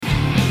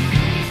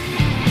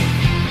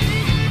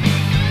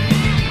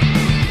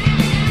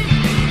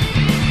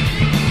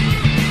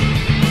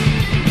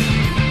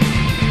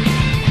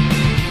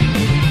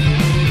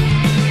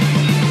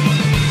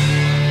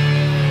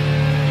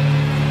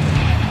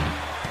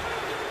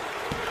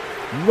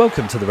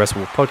Welcome to the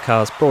Wrestlewolf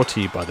podcast, brought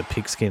to you by the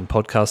Pigskin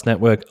Podcast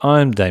Network.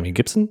 I'm Damien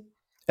Gibson.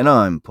 And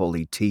I'm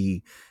Paulie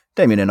T.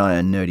 Damien and I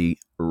are nerdy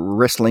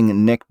wrestling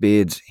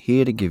neckbeards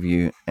here to give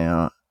you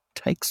our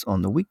takes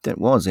on the week that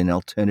was in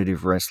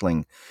alternative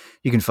wrestling.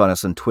 You can find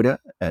us on Twitter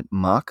at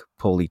Mark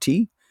Paulie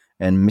T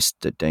and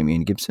Mr.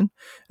 Damien Gibson.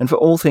 And for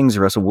all things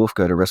Wrestlewolf,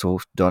 go to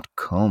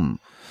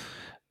wrestlewolf.com.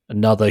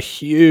 Another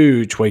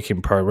huge week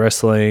in pro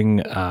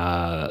wrestling.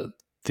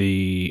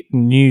 The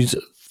news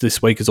this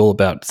week is all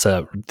about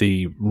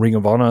the Ring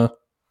of Honor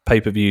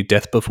pay-per-view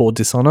Death Before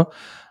Dishonor,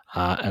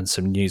 and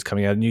some news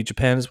coming out of New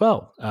Japan as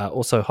well.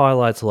 Also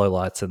highlights,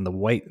 lowlights, and the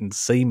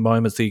wait-and-see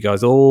moments that you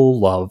guys all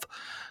love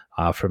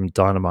from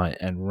Dynamite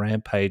and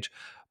Rampage.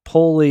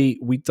 Paulie,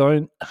 we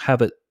don't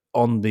have it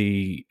on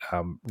the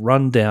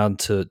rundown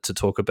to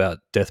talk about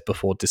Death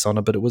Before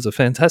Dishonor, but it was a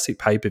fantastic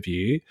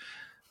pay-per-view.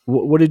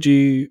 What did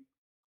you...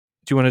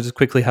 Do you want to just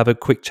quickly have a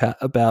quick chat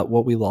about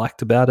what we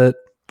liked about it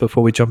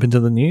before we jump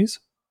into the news?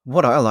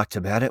 What I liked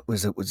about it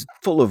was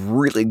full of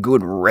really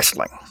good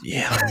wrestling.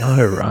 Yeah, I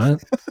know, right?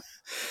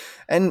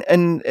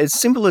 and as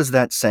simple as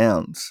that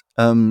sounds,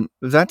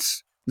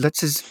 that's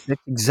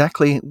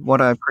exactly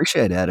what I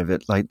appreciate out of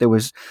it. Like there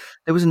was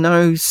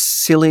no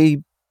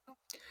silly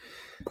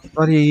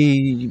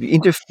bloody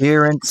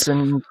interference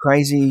and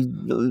crazy,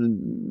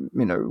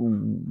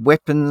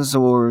 weapons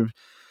or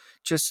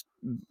just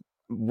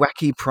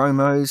wacky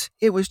promos.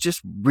 It was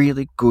just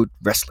really good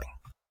wrestling.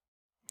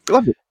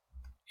 Loved it.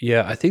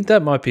 Yeah, I think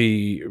that might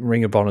be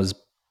Ring of Honor's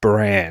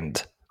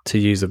brand, to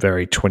use a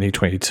very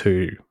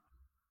 2022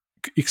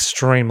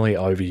 extremely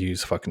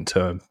overused fucking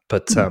term.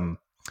 But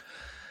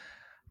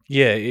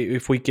yeah,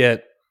 if we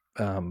get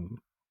that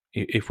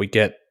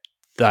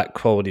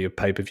quality of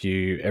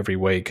pay-per-view every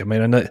week, I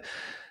mean, I know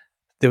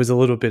there was a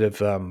little bit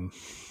of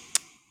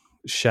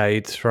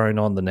shade thrown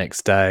on the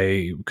next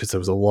day because there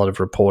was a lot of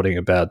reporting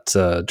about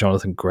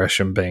Jonathan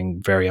Gresham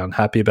being very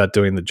unhappy about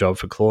doing the job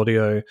for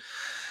Claudio.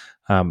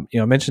 I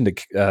mentioned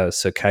to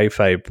Sir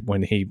Kayfabe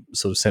when he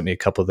sort of sent me a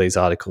couple of these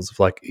articles of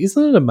like,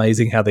 isn't it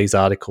amazing how these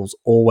articles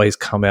always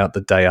come out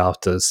the day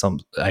after some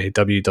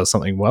AEW does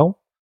something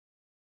well?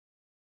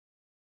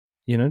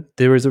 You know,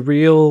 there is a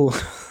real,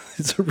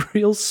 it's a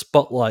real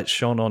spotlight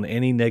shone on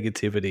any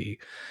negativity.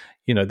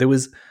 You know, there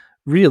was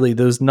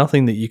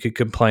nothing that you could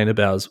complain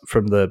about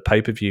from the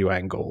pay-per-view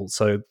angle.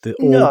 So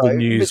all the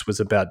news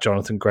was about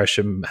Jonathan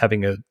Gresham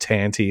having a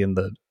tanty in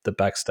the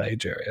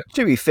backstage area.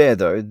 To be fair,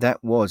 though,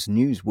 that was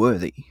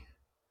newsworthy.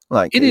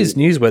 Like it is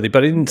newsworthy,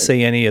 but I didn't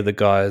see any of the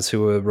guys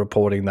who were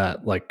reporting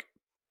that. Like,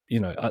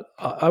 you know,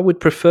 I would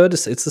prefer to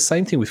see, it's the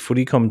same thing with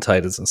footy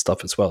commentators and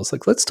stuff as well. It's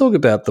like, let's talk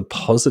about the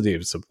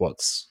positives of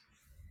what's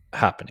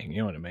happening.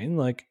 You know what I mean?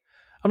 Like,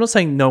 I'm not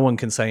saying no one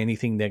can say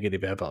anything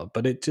negative ever,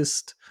 but it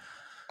just...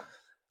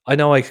 I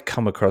know I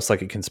come across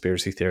like a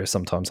conspiracy theorist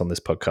sometimes on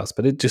this podcast,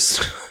 but it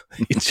just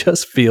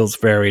feels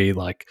very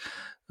like,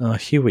 oh,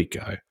 here we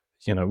go.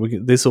 You know,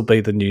 this will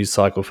be the news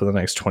cycle for the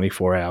next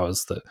 24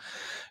 hours that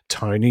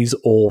Tony's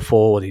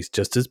awful and he's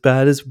just as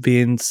bad as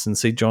Vince, and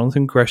see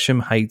Jonathan Gresham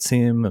hates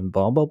him and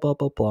blah, blah, blah,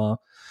 blah, blah.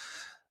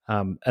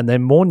 And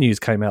then more news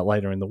came out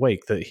later in the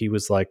week that he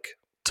was like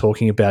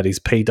talking about his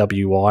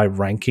PWI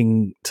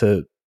ranking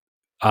to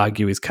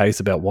argue his case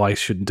about why he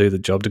shouldn't do the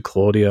job to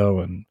Claudio.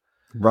 And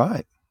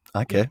right.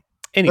 Okay.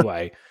 Yeah.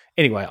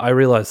 Anyway, I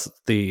realize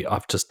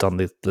I've just done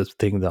the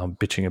thing that I'm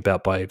bitching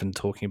about by even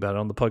talking about it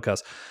on the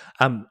podcast.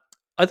 I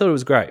thought it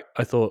was great.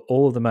 I thought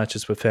all of the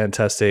matches were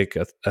fantastic.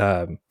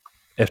 FTR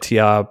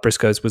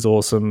Briscoes was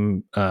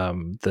awesome.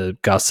 The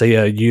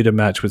Garcia Yuta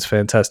match was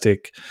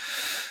fantastic.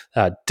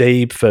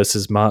 Deeb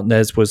versus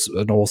Martinez was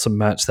an awesome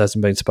match that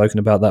hasn't been spoken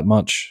about that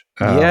much.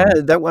 Yeah,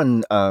 that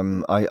one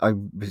I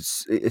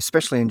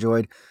especially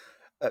enjoyed.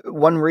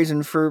 One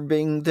reason for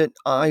being that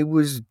I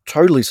was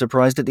totally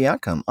surprised at the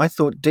outcome. I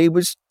thought Dee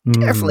was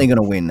definitely going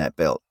to win that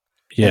belt.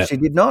 Yeah. And she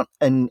did not.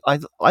 And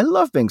I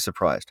love being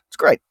surprised. It's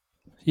great.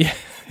 Yeah,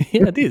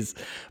 yeah, it is.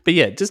 But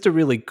yeah, just a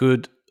really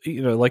good,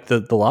 you know, like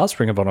the last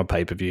Ring of Honor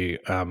pay-per-view,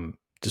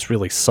 just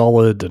really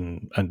solid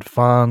and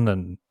fun.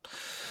 And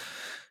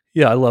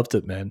yeah, I loved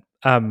it, man.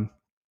 That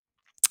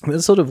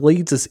sort of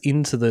leads us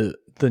into the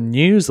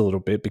news a little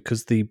bit,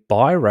 because the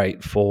buy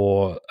rate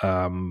for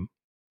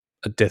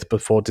a Death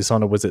Before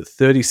Dishonor was at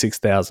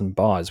 36,000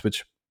 buys,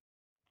 which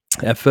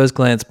at first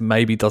glance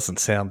maybe doesn't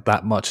sound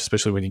that much,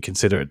 especially when you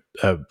consider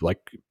it like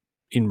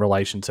in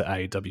relation to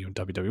AEW and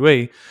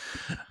WWE.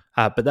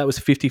 But that was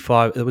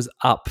 55. It was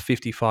up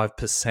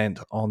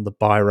 55% on the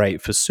buy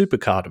rate for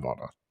Supercard of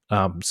Honor.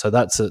 So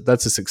that's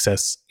a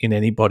success in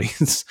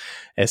anybody's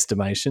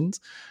estimations.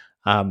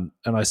 And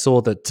I saw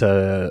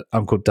that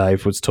Uncle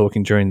Dave was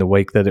talking during the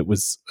week that it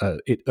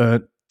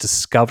earned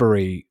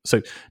Discovery.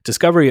 So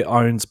Discovery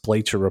owns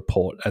Bleacher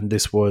Report, and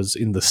this was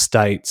in the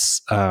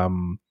States,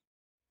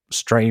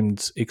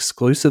 streamed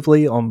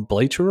exclusively on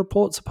Bleacher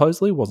Report,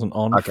 supposedly, wasn't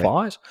on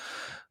Fight.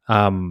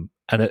 And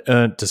it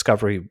earned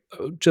Discovery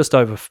just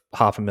over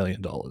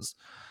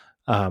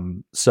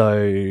 $500,000.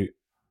 So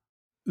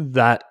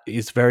that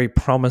is very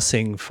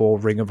promising for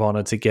Ring of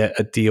Honor to get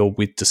a deal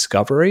with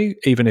Discovery,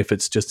 even if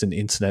it's just an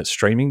internet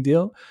streaming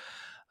deal.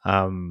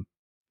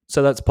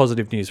 So that's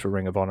positive news for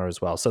Ring of Honor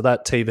as well. So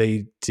that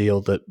TV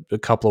deal that a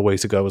couple of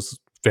weeks ago was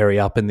very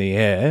up in the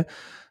air,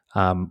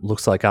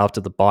 looks like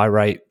after the buy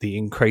rate, the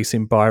increase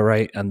in buy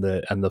rate, and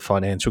the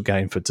financial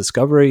gain for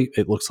Discovery,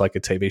 it looks like a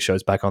TV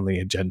show's back on the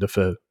agenda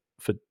for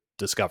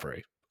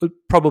Discovery,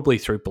 probably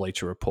through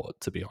Bleacher Report,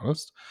 to be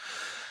honest.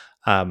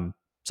 So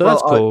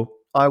that's cool.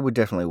 I would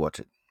definitely watch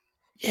it.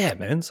 Yeah,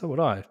 man. So would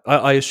I.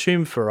 I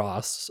assume for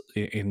us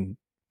in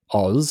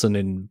Oz and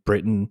in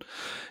Britain,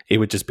 it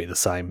would just be the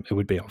same. It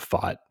would be on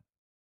Fight.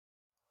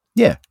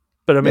 Yeah.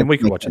 But I mean, we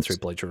can watch it through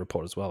Bleacher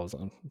Report as well.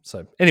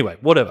 So anyway,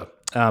 whatever.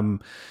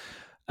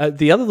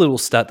 The other little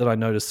stat that I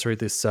noticed through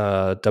this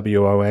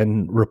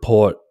WON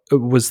report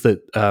was that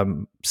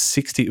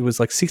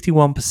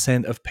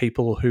 61% of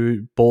people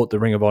who bought the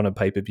Ring of Honor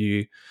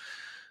pay-per-view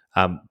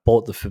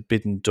bought the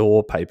Forbidden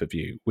Door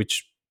pay-per-view,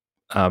 which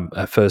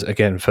at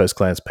first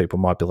glance, people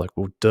might be like,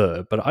 well,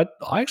 duh. But I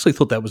actually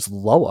thought that was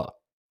lower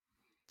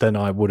than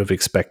I would have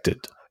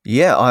expected.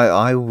 Yeah,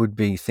 I would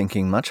be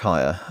thinking much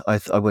higher.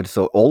 I would have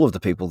thought all of the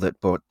people that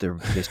bought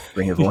this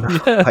Ring of Honor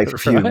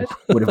pay-per-view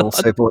would have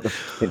also bought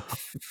the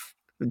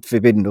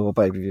Forbidden Door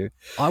pay-per-view.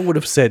 I would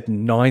have said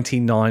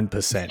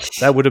 99%.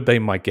 That would have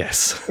been my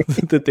guess.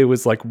 That there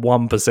was like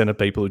 1% of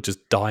people who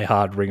just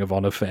die-hard Ring of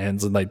Honor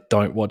fans and they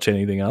don't watch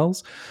anything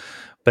else.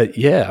 But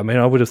yeah, I mean,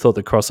 I would have thought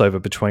the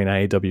crossover between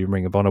AEW and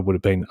Ring of Honor would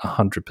have been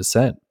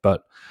 100%.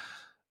 But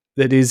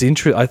that is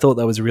I thought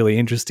that was a really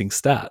interesting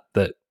stat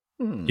that,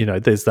 you know,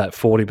 there's that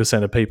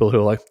 40% of people who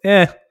are like,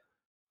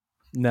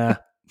 nah,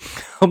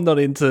 I'm not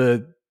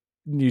into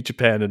New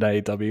Japan and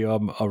AEW.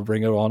 I'm a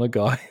Ring of Honor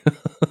guy.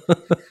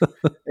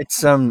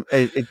 It's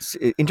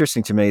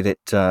interesting to me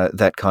that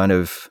that kind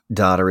of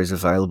data is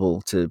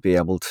available to be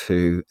able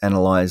to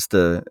analyze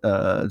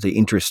the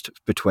interest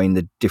between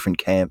the different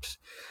camps,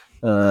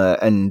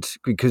 and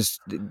because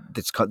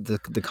it's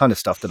the kind of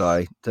stuff that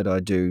I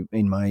do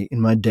in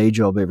my day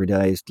job every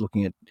day is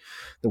looking at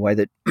the way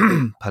that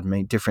pardon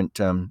me, different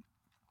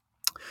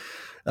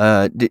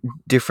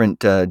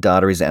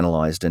data is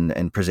analyzed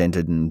and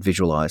presented and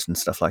visualized and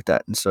stuff like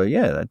that. And so,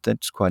 yeah,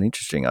 that's quite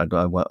interesting.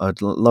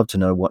 I'd love to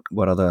know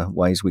what other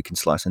ways we can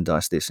slice and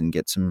dice this and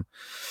get some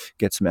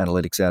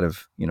analytics out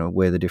of, you know,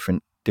 where the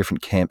different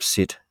camps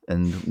sit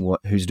and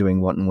who's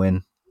doing what and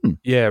when.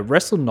 Yeah,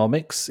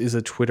 WrestleNomics is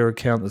a Twitter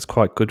account that's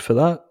quite good for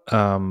that.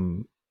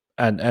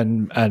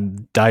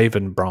 And Dave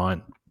and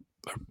Bryan,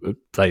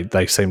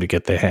 they seem to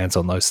get their hands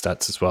on those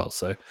stats as well.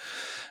 So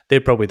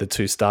they're probably the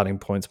two starting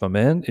points, my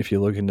man, if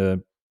you're looking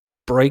to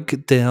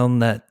break down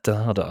that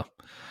data.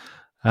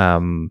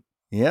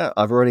 Yeah,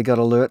 I've already got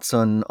alerts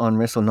on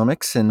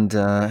WrestleNomics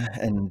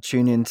and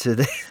tune into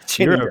the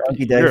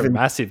You're a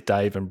massive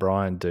Dave and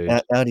Bryan dude.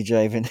 Audi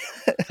Dave and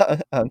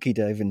Unky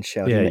Dave and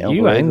shouting. Yeah,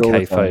 you and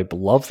Kayfabe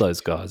love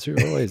those guys.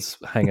 You're always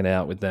hanging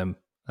out with them.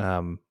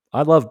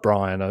 I love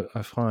Bryan.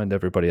 I find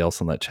everybody else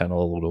on that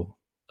channel a little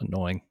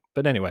annoying.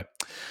 But anyway,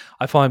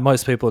 I find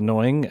most people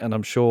annoying, and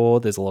I'm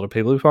sure there's a lot of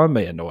people who find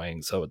me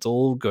annoying, so it's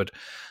all good.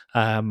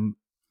 New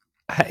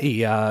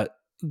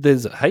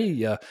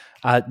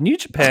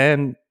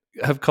Japan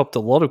have copped a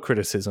lot of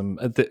criticism.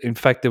 In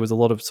fact, there was a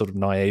lot of sort of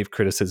naive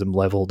criticism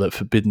leveled at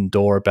Forbidden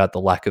Door about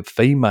the lack of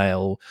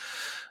female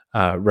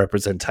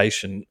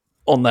representation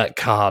on that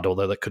card,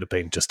 although that could have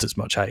been just as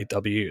much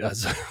AEW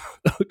as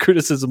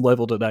criticism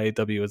leveled at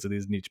AEW as it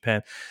is New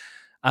Japan.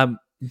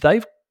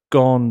 They've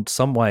gone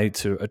some way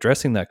to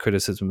addressing that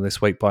criticism this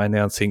week by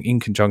announcing, in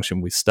conjunction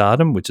with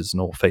Stardom, which is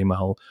an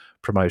all-female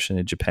promotion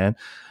in Japan,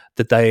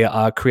 that they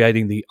are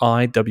creating the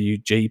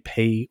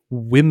IWGP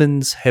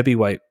Women's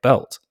Heavyweight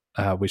Belt,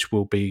 which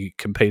will be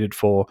competed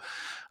for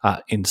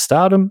in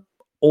Stardom.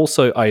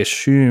 Also, I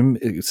assume,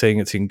 seeing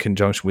it's in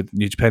conjunction with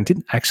New Japan,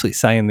 didn't actually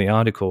say in the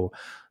article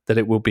that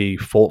it will be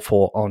fought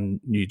for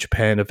on New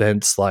Japan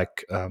events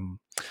like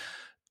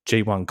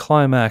G1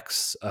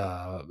 Climax,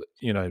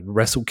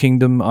 Wrestle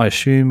Kingdom. I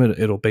assume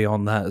it'll be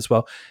on that as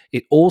well.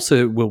 It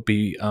also will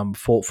be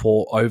fought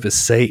for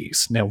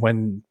overseas. Now,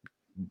 when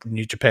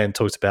New Japan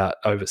talks about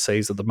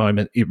overseas at the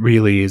moment, it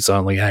really is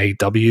only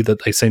AEW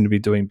that they seem to be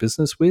doing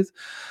business with,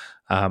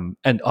 and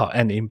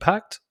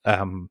Impact.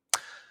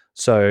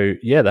 So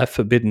yeah, that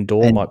Forbidden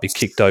Door might be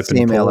kicked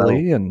open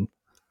fully, and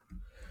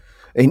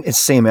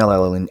it's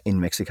CMLL in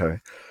Mexico.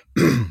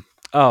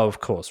 Oh, of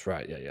course,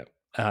 right, yeah.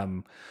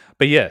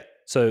 But yeah,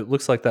 so it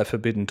looks like that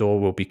Forbidden Door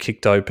will be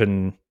kicked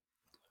open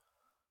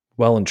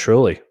well and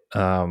truly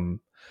in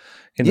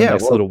the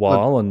next little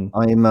while. And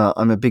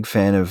I'm a big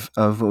fan of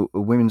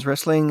women's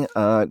wrestling.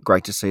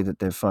 Great to see that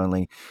they're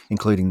finally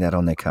including that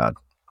on their card.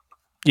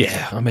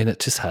 Yeah, I mean, it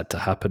just had to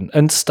happen.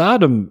 And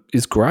Stardom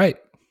is great.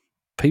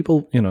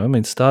 People,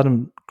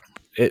 Stardom,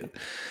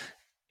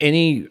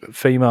 any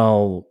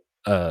female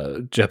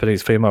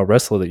Japanese female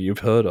wrestler that you've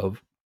heard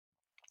of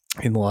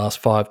in the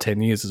last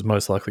 5-10 years has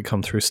most likely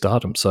come through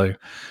Stardom. So,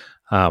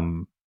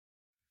 Asuka.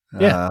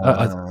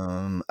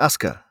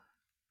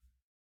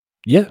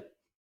 Yeah.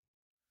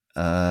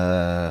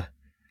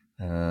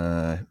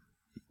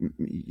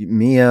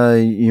 Mia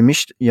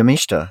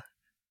Yamishita.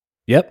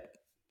 Yep.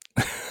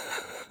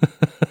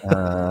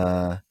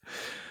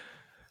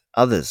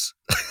 Others.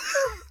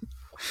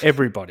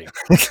 Everybody.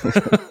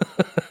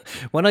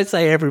 When I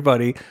say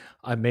everybody,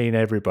 I mean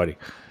everybody.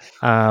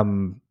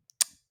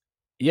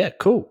 Yeah,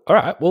 cool. All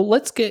right. Well,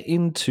 let's get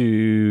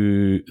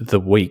into the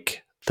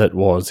week that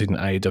was in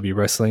AEW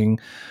wrestling.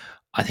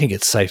 I think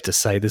it's safe to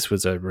say this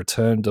was a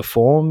return to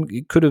form.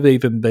 It could have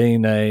even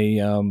been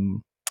a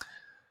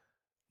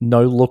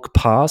no look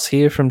pass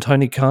here from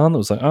Tony Khan. It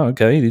was like, oh,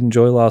 okay, you didn't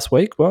enjoy last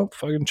week. Well,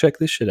 fucking check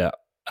this shit out.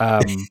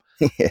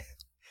 Yeah.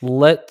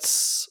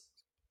 Let's,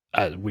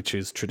 which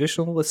is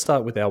traditional. Let's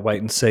start with our wait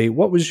and see.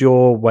 What was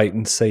your wait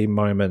and see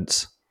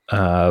moment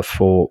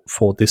for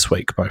this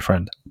week, my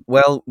friend?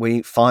 Well,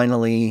 we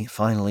finally,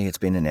 it's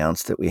been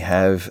announced that we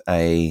have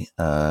a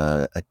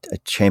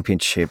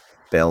championship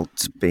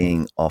belt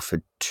being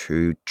offered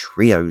to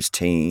trios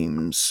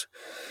teams.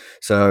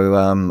 So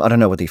I don't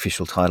know what the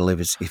official title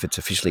is, if it's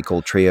officially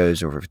called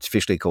trios or if it's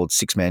officially called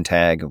 6-man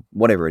tag or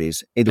whatever it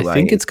is. Either I way,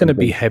 think it's going to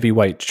be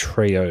heavyweight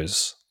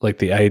trios, like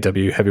the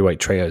AEW heavyweight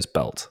trios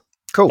belt.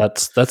 cool.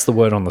 That's the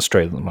word on the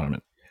street at the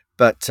moment.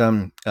 But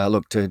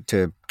look,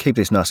 to keep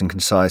this nice and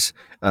concise,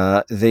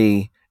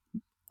 the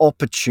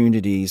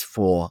opportunities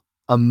for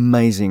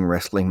amazing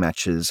wrestling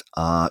matches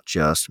are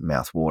just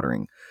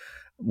mouth-watering.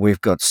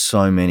 We've got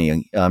so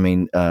many. I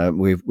mean,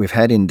 we've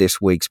had in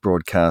this week's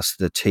broadcast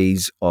the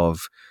tease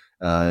of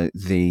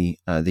the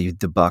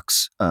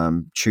Bucks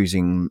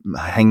choosing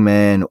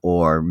Hangman,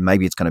 or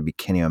maybe it's going to be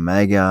Kenny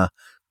Omega.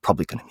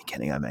 Probably going to be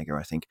Kenny Omega,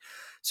 I think.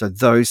 So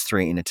those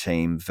three in a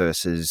team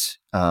versus,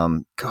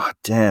 God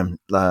damn,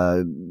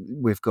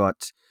 we've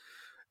got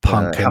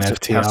Punk and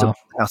FTR.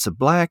 House of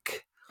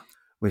Black.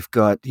 We've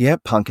got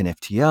Punk and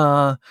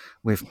FTR.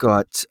 We've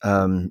got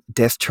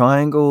Death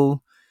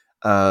Triangle.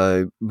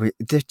 They're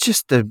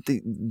just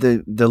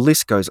the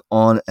list goes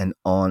on and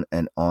on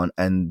and on,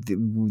 and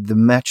the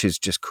matches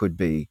just could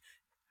be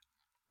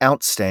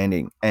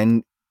outstanding.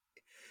 And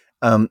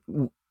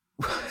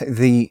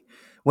the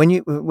when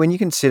you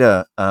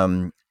consider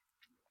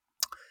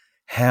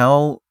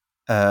how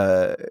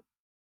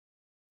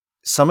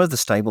some of the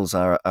stables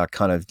are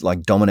kind of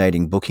like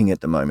dominating booking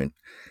at the moment.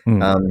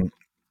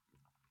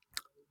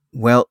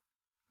 Well,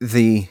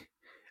 this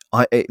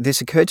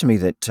occurred to me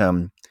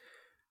that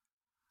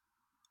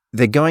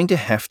they're going to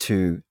have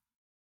to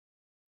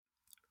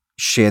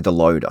share the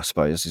load, I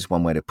suppose, is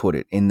one way to put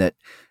it, in that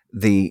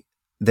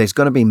there's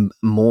going to be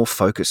more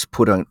focus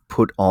put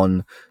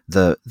on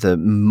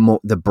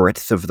the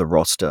breadth of the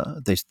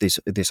roster,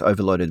 this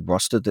overloaded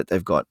roster that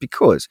they've got,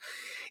 because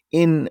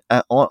in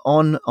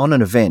on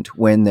an event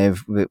when they're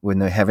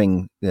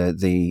having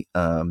the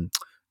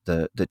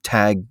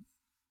tag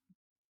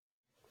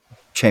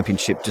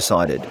championship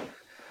decided,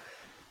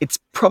 it's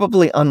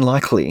probably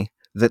unlikely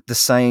that the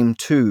same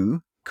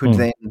two could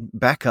then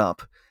back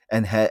up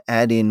and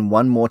add in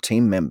one more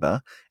team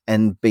member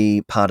and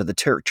be part of the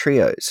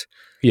trios.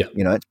 Yeah.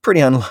 It's pretty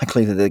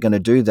unlikely that they're going to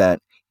do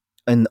that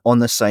on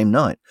the same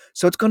night.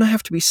 So it's going to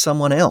have to be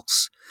someone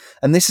else.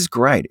 And this is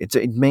great.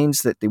 It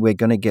means that we're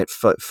going to get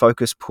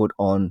focus put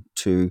on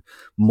to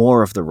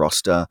more of the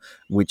roster,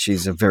 which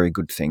is a very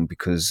good thing,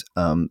 because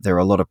there are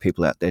a lot of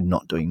people out there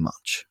not doing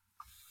much.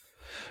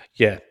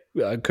 Yeah,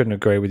 I couldn't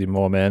agree with you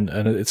more, man.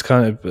 And it's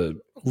kind of a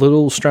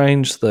little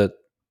strange that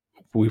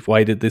we've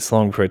waited this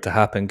long for it to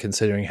happen,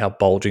 considering how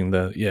bulging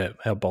the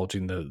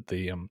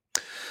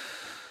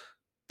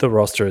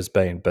roster has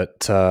been.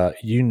 But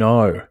you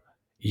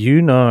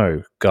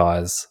know,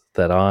 guys,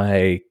 that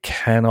I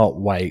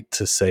cannot wait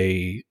to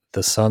see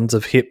the Sons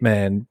of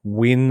Hitman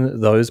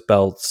win those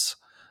belts,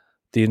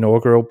 the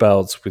inaugural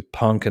belts with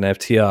Punk and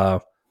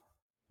FTR.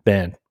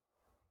 Man,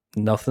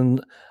 nothing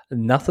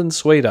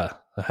sweeter.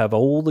 I have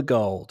all the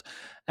gold.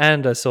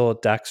 And I saw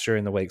Dax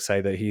during the week say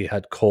that he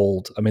had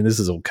called, I mean, this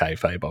is all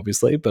kayfabe,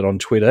 obviously, but on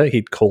Twitter,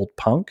 he'd called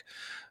Punk,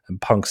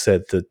 and Punk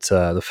said that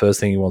the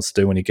first thing he wants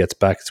to do when he gets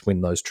back is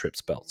win those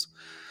Trips belts,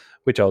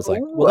 which I was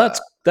like, well,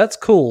 that's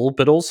cool,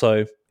 but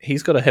also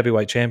he's got a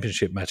heavyweight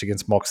championship match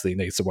against Moxley he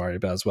needs to worry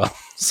about as well.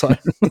 So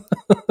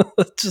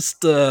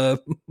just a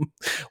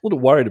little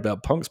worried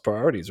about Punk's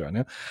priorities right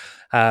now.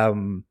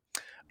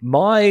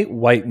 My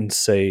wait and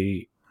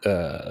see,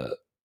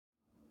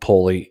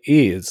 Paulie,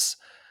 is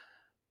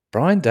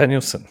Bryan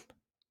Danielson.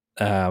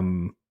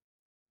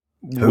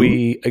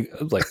 We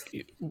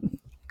like.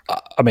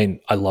 I mean,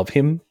 I love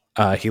him.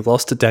 He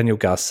lost to Daniel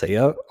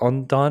Garcia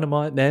on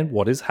Dynamite. Man,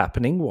 what is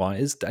happening? Why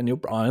is Daniel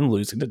Bryan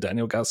losing to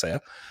Daniel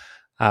Garcia?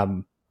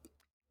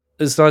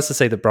 It's nice to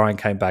see that Bryan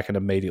came back and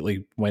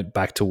immediately went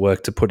back to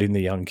work to put in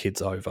the young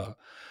kids over.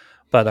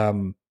 But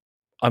I'm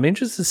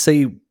interested to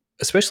see,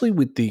 especially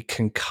with the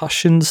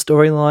concussion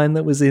storyline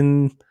that was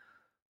in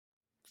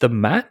the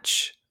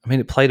match. I mean,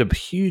 it played a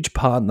huge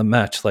part in the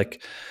match.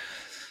 Like,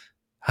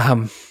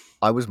 I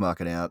was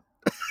marking out.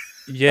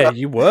 Yeah,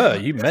 you were.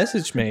 You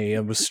messaged me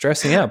and was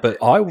stressing out, but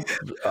I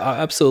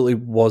absolutely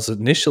was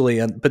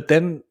initially, but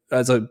then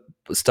as I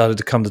started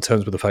to come to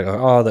terms with the fact,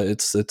 that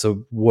it's a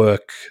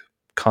work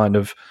kind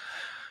of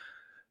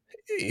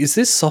is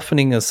this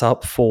softening us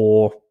up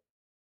for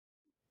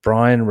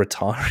Bryan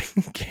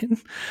retiring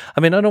again?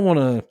 I mean, I don't want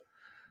to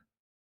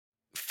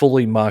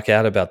fully mark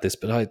out about this,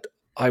 but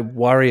I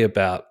worry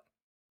about.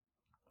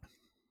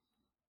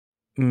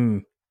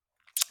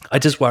 I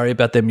just worry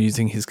about them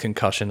using his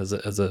concussion as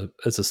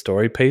a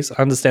story piece.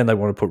 I understand they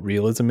want to put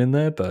realism in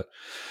there, but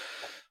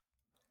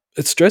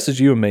it stresses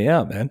you and me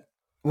out, man.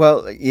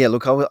 Well, yeah.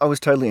 Look, I was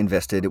totally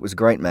invested. It was a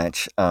great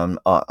match. Like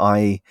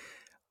I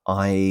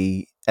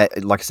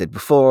said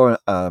before,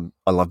 I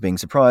love being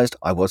surprised.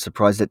 I was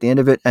surprised at the end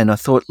of it, and I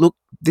thought, look,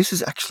 this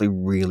is actually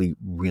really,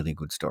 really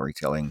good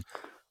storytelling.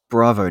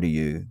 Bravo to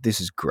you.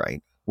 This is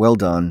great. Well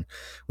done.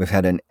 We've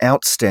had an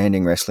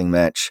outstanding wrestling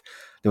match.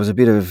 There was a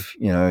bit of,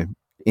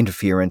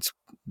 interference.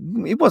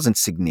 It wasn't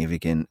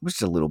significant. It was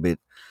just a little bit.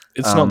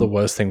 It's not the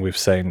worst thing we've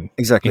seen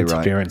Exactly right.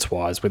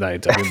 interference-wise with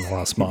AEW in the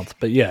last month.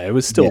 But yeah, it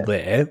was still Yeah.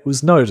 there. It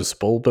was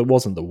noticeable, but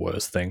wasn't the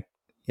worst thing.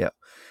 Yeah.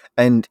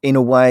 And in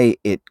a way,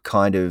 it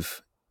kind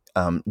of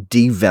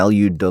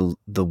devalued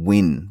the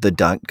win, the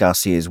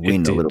Garcia's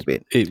win a little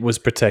bit. It was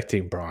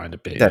protecting Bryan a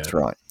bit. That's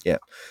right. Yeah.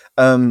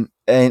 And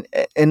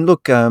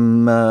look,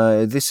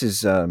 this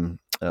is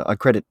I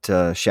credit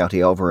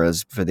Shouty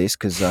Alvarez for this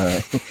because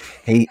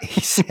he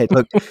said,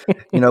 look,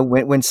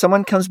 when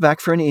someone comes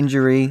back for an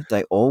injury,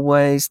 they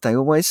always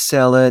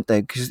sell it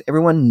because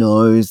everyone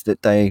knows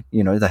that they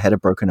had a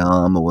broken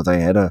arm or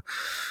they had a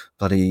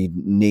bloody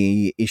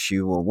knee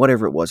issue or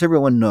whatever it was.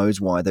 Everyone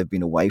knows why they've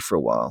been away for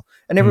a while,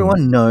 and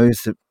everyone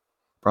knows that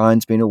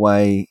Bryan's been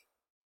away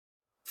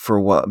for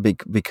a while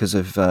because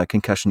of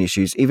concussion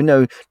issues, even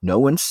though no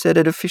one said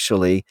it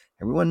officially.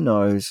 Everyone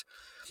knows.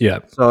 Yeah.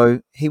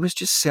 So he was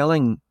just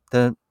selling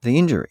the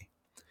injury,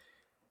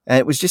 and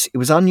it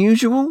was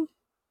unusual.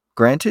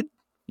 Granted,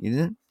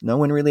 no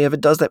one really ever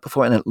does that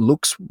before, and it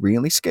looks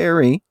really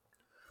scary.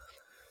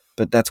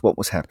 But that's what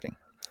was happening.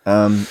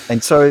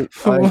 And so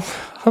I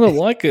don't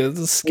like it.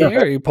 It's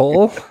scary,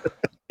 Paul.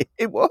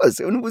 It was.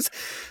 And it was,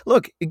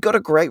 look, it got a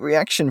great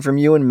reaction from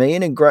you and me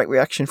and a great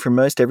reaction from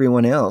most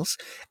everyone else.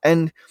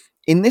 And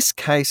in this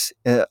case,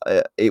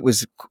 it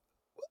was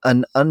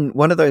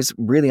one of those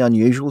really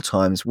unusual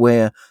times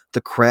where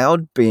the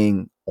crowd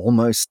being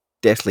almost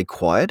deathly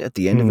quiet at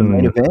the end of the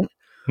main event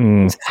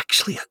was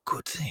actually a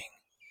good thing.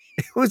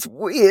 It was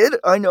weird,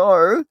 I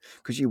know,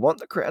 because you want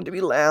the crowd to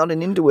be loud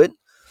and into it.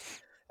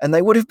 And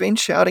they would have been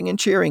shouting and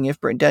cheering if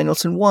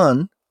Danielson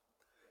won.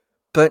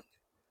 But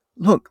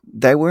look,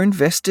 they were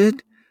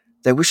invested.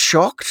 They were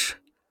shocked.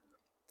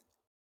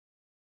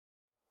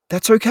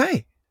 That's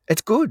okay.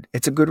 It's good.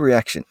 It's a good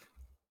reaction.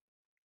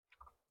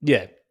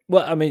 Yeah.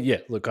 Well, I mean, yeah,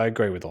 look, I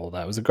agree with all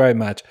that. It was a great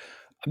match.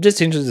 I'm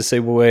just interested to see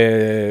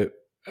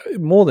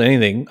more than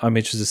anything, I'm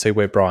interested to see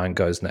where Bryan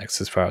goes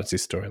next as far as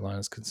this storyline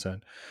is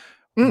concerned.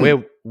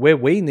 Where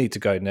we need to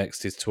go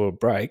next is to a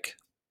break.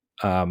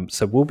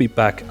 So we'll be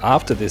back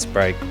after this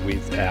break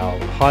with our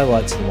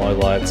highlights and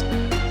lowlights,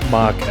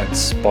 mark and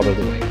spot of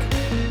the week.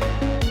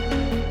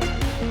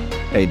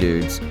 Hey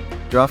dudes,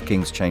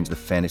 DraftKings changed the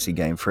fantasy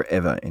game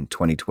forever in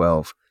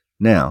 2012.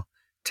 Now,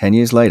 10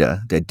 years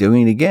later, they're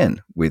doing it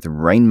again with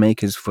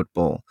Rainmakers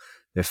Football,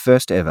 their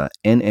first ever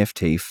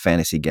NFT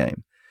fantasy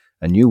game.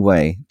 A new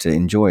way to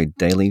enjoy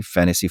daily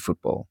fantasy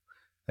football.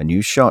 A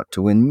new shot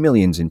to win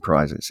millions in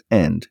prizes,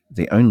 and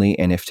the only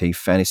NFT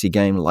fantasy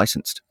game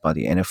licensed by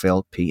the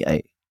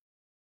NFLPA.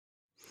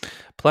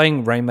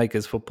 Playing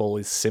Rainmakers Football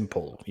is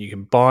simple. You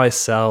can buy,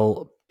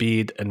 sell,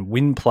 bid, and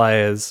win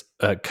cards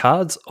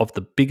of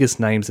the biggest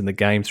names in the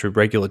game through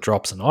regular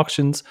drops and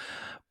auctions.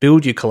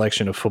 Build your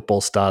collection of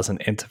football stars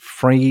and enter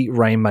free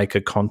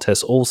Rainmaker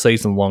contests all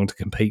season long to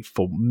compete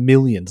for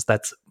millions.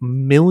 That's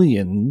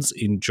millions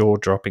in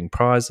jaw-dropping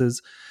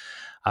prizes.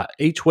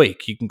 Each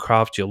week, you can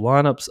craft your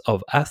lineups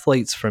of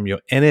athletes from your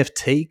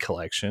NFT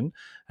collection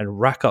and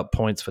rack up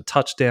points for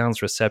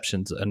touchdowns,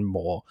 receptions, and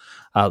more,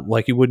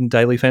 like you would in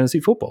daily fantasy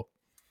football.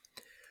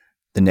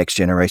 The next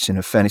generation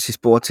of fantasy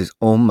sports is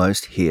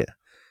almost here.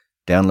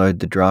 Download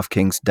the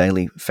DraftKings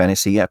Daily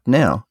Fantasy app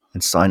now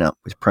and sign up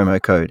with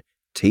promo code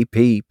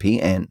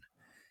TPPN.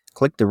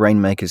 Click the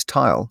Rainmakers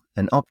tile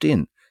and opt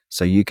in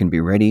so you can be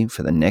ready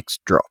for the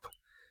next drop.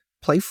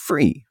 Play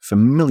free for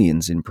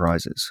millions in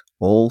prizes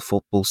all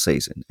football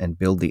season and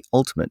build the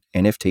ultimate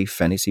NFT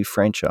fantasy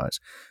franchise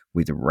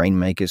with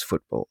Rainmakers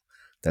Football.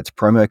 That's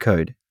promo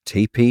code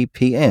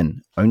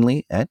TPPN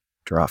only at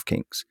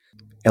DraftKings.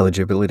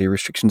 Eligibility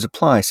restrictions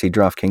apply. See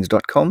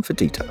DraftKings.com for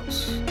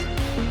details.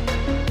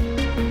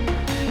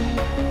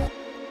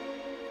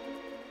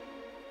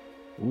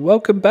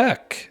 Welcome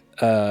back.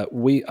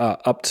 We are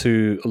up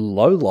to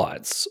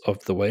lowlights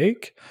of the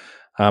week.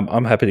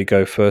 I'm happy to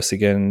go first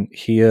again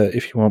here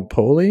if you want,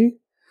 Paulie.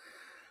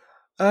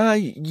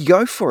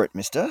 Go for it,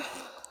 mister.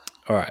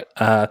 All right.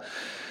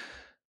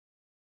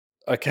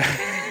 Okay.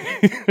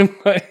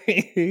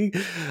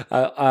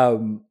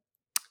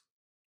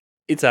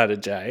 It's out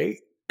of J.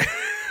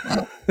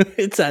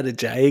 It's out of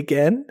J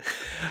again.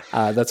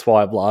 That's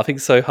why I'm laughing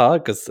so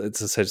hard, because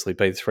it's essentially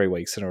been 3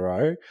 weeks in a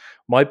row.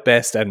 my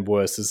best and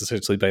worst has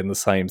essentially been the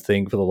same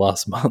thing for the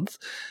last month.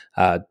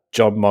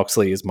 John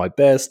Moxley is my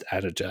best,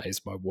 Anna Jay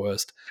is my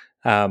worst.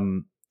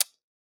 Look,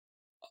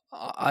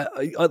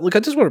 I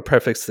just want to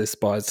preface this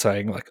by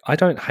saying, like, I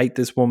don't hate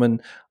this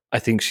woman. I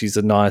think she's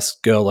a nice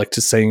girl. Like,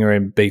 just seeing her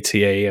in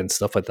BTE and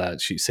stuff like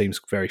that, she seems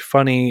very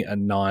funny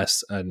and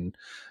nice. And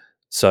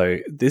so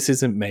this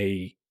isn't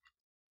me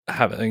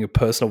having a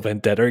personal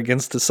vendetta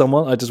against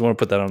someone. I just want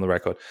to put that on the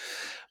record.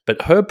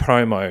 But her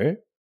promo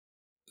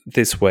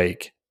this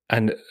week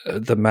and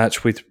the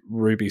match with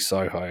Ruby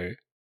Soho,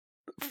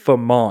 for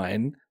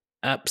mine,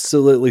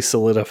 absolutely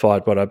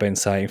solidified what I've been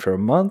saying for a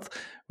month,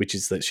 which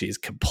is that she's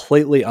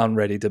completely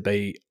unready to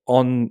be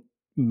on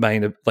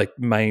main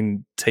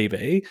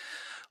TV,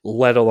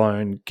 let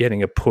alone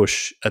getting a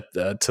push to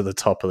the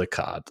top of the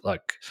card.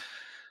 Like,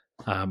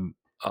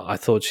 I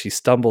thought she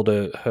stumbled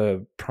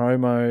her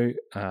promo.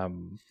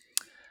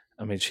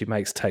 I mean, she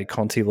makes Tay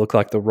Conti look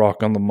like the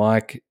Rock on the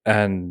mic,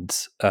 and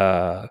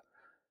the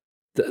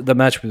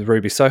match with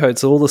Ruby Soho,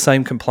 it's all the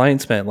same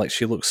complaints, man. Like,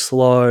 she looks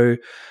slow.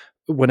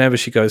 Whenever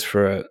she goes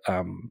for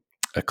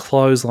a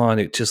clothesline,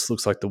 it just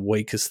looks like the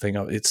weakest thing.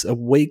 It's a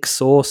weak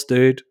sauce,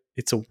 dude.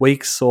 It's a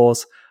weak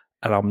sauce,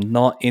 and I'm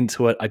not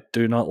into it. I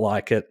do not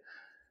like it.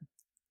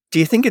 Do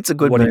you think it's a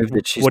good move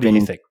that she's What been? Do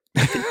you think?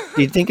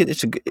 Do you think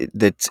it's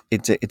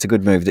a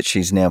good move that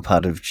she's now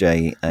part of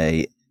Jazz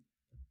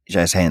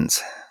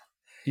Hands?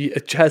 Yeah,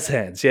 Jazz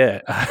Hands, yeah.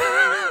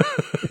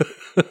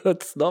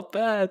 That's not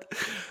bad.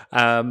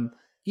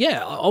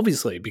 Yeah,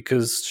 obviously,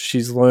 because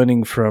she's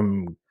learning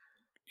from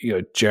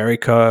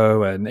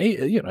Jericho and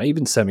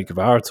even Sammy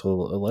Guevara to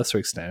a lesser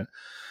extent.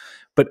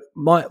 But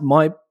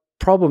my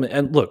problem,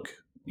 and look,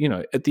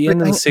 at the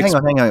end of the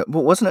hang on.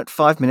 Well, wasn't it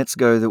 5 minutes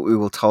ago that we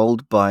were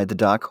told by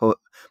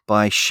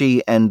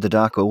she and the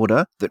Dark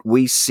Order that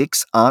we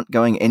 6 aren't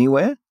going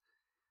anywhere?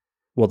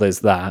 Well, there's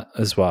that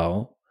as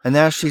well. And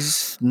now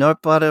she's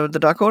not part of the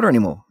Dark Order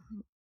anymore.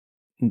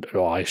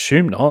 I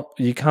assume not.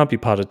 You can't be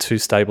part of 2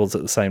 stables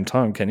at the same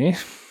time, can you?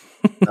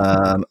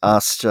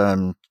 Asked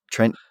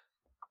Trent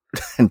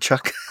and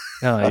Chuck.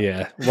 Oh,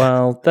 yeah.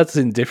 Well, that's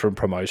in different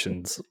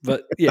promotions.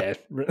 But, yeah.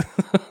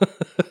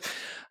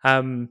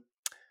 I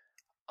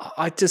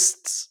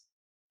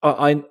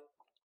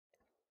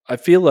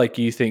feel like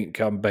you think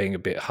I'm being a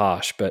bit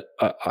harsh, but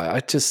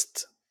I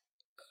just...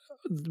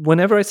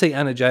 Whenever I see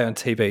Anna Jay on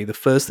TV, the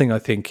first thing I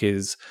think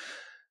is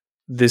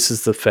this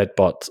is the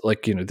Fedbot.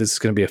 Like, this is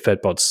going to be a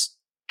Fedbot's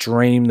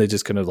dream. They're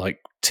just going to, like,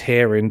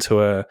 tear into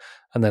her.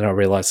 And then I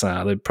realize,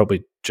 they're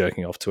probably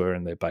jerking off to her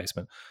in their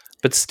basement.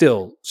 But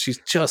still,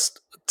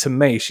 to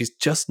me, she's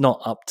just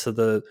not up to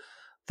the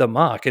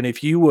mark. And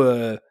if you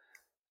were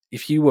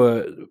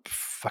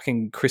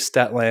fucking Chris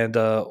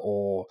Statlander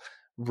or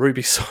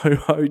Ruby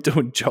Soho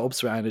doing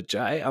jobs for Anna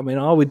Jay, I mean,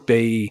 I would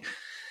be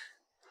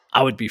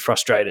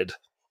frustrated,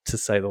 to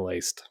say the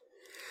least.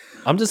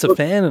 I'm just a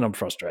fan, and I'm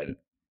frustrated.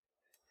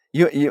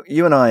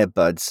 You and I are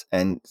buds,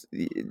 and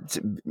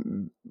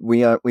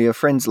we are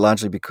friends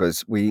largely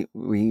because we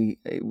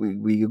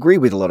agree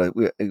with a lot of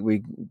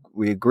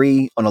we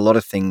agree on a lot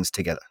of things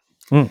together.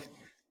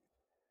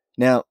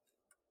 Now,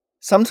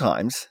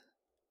 sometimes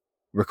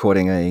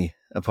recording a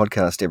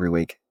podcast every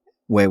week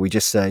where we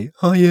just say,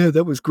 "Oh yeah,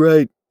 that was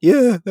great.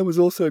 Yeah, that was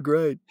also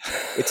great."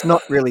 It's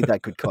not really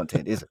that good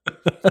content, is it?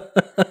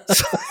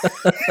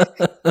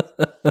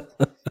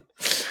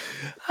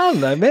 I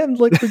don't know, man.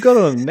 Like, we've got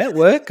it on a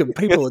network and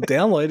people are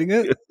downloading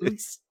it.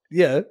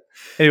 Yeah.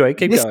 Anyway,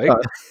 keep going.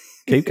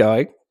 Keep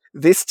going.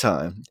 This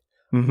time,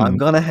 I'm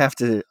gonna have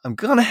to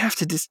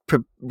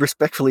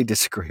respectfully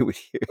disagree with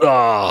you.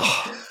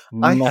 Oh,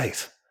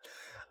 mate.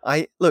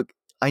 I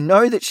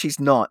know that she's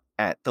not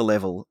at the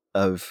level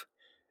of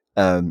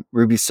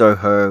Ruby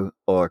Soho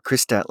or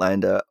Chris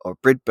Statlander or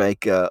Britt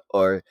Baker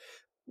or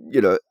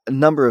a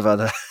number of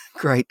other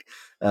great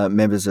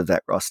members of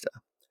that roster.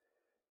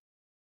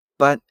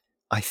 But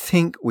I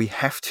think we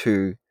have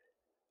to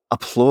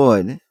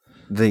applaud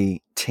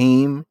the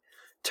team,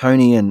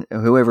 Tony and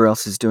whoever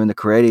else is doing the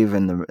creative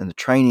and the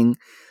training,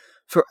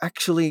 for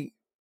actually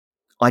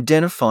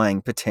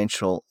identifying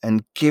potential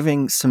and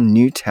giving some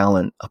new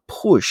talent a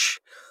push,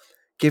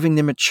 giving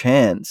them a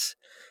chance,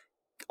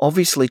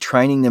 obviously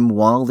training them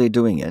while they're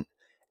doing it.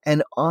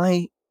 And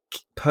I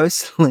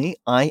personally,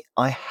 I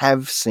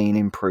have seen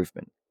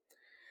improvement.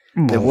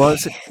 There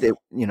was, dude.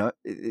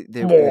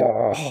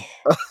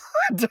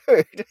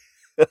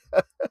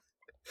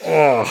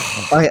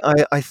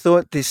 I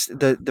thought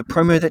the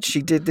promo that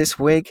she did this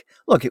week,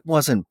 look, it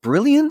wasn't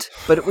brilliant,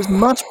 but it was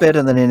much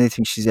better than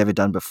anything she's ever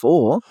done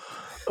before.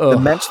 The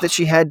match that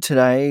she had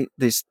today,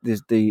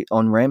 the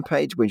on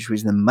Rampage, which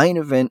was the main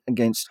event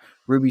against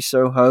Ruby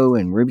Soho,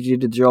 and Ruby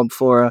did the job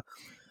for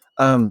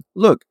her.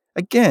 Look,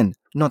 again,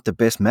 not the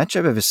best match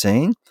I've ever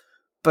seen,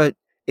 but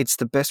it's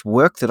the best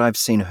work that I've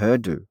seen her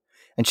do,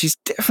 and she's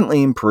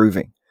definitely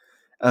improving.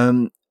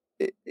 And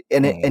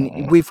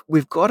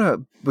we've got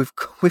to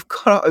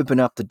open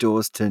up the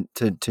doors to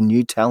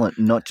new talent,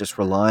 and not just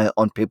rely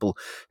on people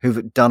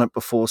who've done it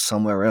before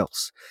somewhere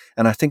else.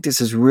 And I think this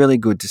is really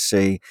good to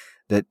see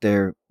that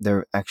they're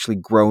actually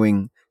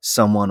growing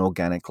someone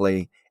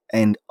organically,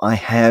 and I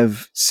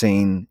have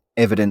seen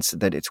evidence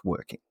that it's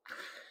working.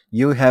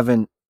 You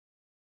haven't.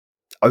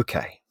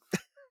 Okay.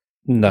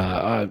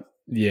 No,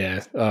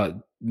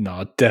 no,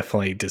 I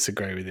definitely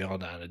disagree with you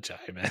on Anna Jay,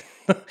 man.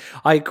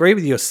 I agree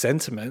with your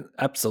sentiment,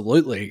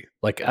 absolutely,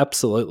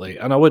 absolutely,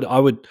 and I would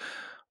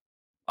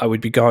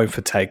be going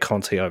for Tay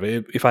Conti over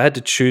if I had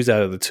to choose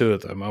out of the two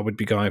of them. I would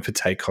be going for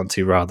Tay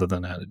Conti rather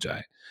than Anna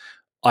Jay.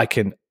 I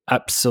can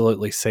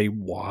absolutely see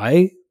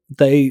why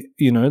they,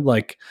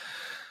 Anna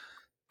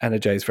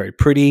Jay is very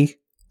pretty,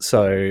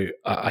 so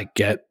I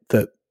get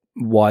that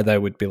why they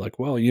would be like,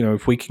 well,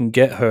 if we can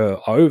get her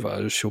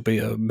over, she'll be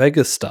a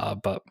megastar.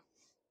 But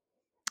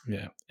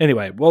yeah.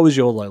 Anyway, what was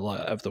your low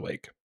light of the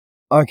week?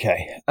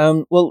 Okay.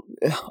 Well,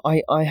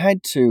 I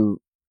had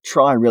to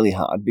try really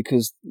hard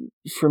because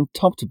from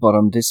top to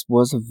bottom, this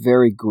was a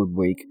very good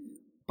week.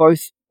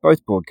 Both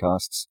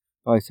broadcasts,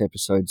 both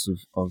episodes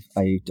of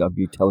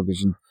AEW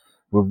television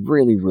were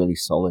really, really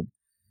solid.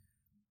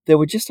 There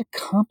were just a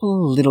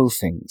couple of little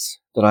things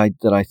that I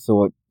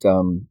thought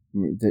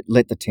that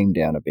let the team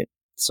down a bit.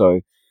 So,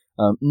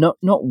 not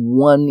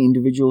one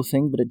individual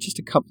thing, but just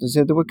a couple.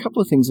 There were a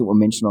couple of things that were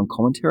mentioned on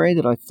commentary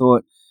that I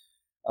thought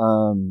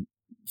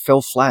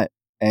fell flat.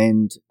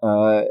 And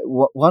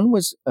one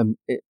was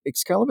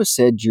Excalibur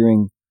said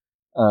during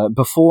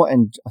before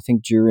and I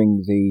think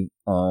during the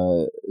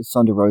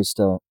Thunder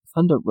Rosa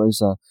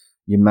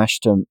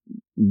Yamishita.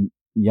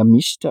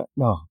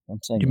 No, I'm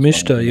saying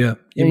Yamishita, yeah,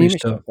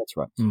 Yamishita. That's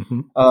right.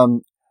 Mm-hmm.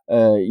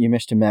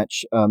 Yamishita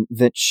match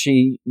that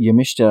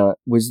Yamishita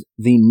was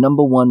the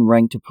number one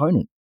ranked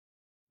opponent.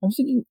 I'm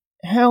thinking,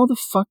 how the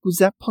fuck was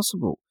that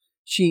possible?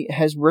 She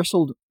has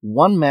wrestled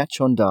one match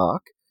on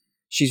Dark.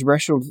 She's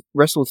wrestled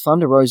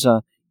Thunder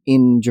Rosa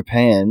in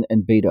Japan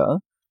and beat her,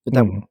 but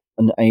that was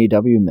an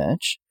AEW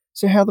match.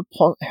 So how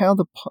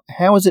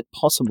is it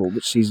possible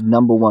that she's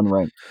number one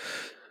ranked?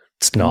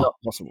 It's not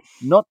possible.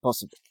 Not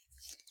possible.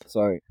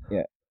 So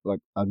yeah,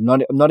 I'm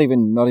not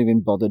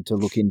even bothered to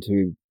look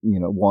into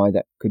why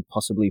that could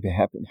possibly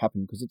happen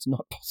because it's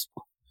not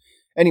possible.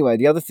 Anyway,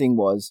 the other thing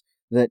was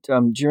that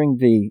during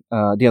the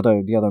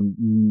other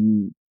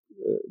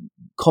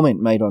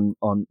comment made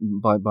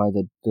by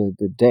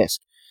the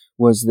desk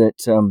was that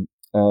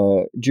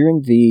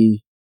during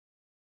the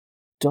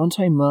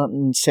Dante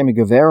Martin Sammy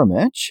Guevara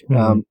match,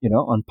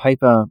 on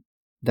paper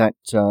that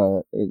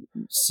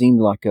seemed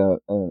like a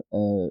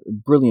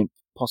brilliant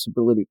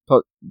possibility,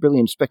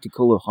 brilliant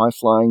spectacle of high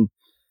flying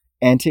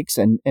antics,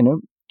 and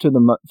for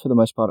the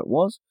most part it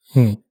was.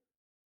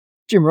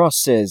 Jim Ross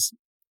says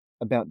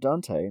about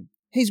Dante,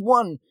 he's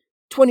won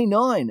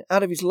 29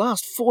 out of his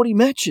last 40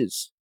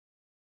 matches.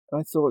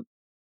 I thought,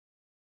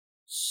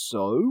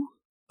 so?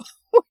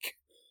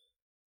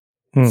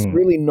 It's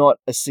really not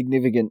a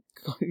significant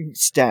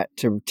stat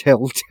to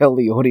tell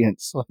the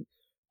audience.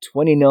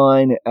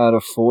 29 out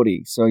of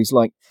 40. So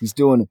he's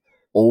doing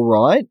all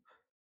right.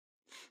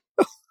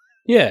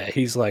 Yeah,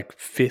 he's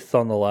fifth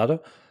on the ladder.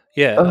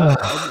 Yeah,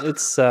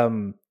 it's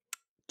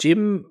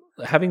Jim.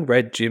 Having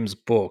read Jim's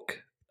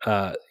book,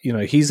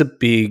 he's a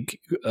big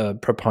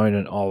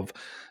proponent of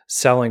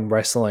selling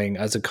wrestling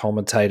as a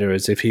commentator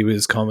as if he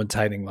was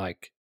commentating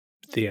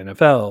the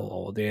NFL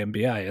or the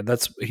NBA, and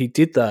he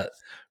did that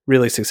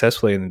really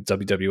successfully in the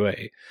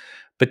WWE.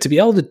 But to be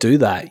able to do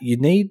that, you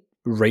need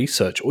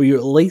research, or you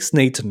at least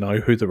need to know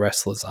who the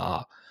wrestlers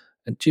are.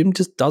 And Jim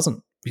just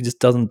doesn't. He just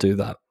doesn't do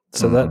that.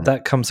 So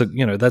that comes,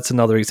 that's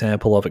another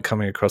example of it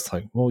coming across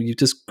well, you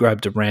just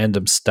grabbed a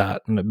random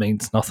stat and it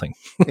means nothing.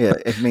 Yeah,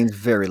 it means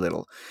very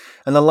little.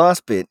 And the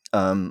last bit,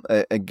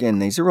 again,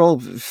 these are all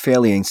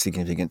fairly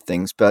insignificant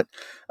things, but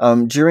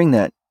during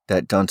that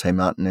Dante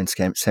Martin and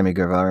Sammy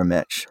Guevara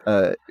match,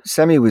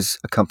 Sammy was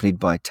accompanied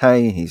by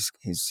Tay, his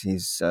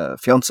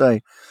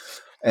fiance,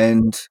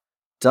 and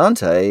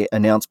Dante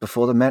announced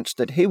before the match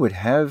that he would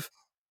have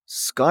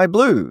Sky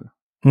Blue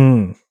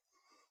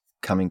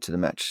coming to the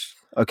match.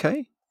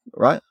 Okay,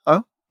 right?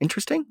 Oh,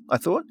 interesting, I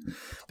thought.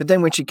 But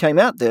then when she came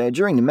out there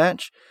during the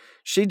match,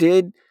 she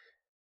did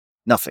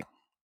nothing.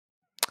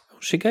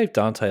 She gave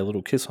Dante a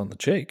little kiss on the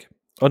cheek.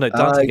 Oh, no,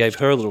 Dante gave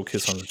her a little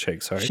kiss on the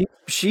cheek, sorry.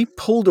 She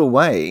pulled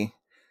away.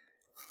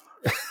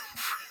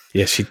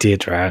 Yeah, she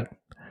did, right?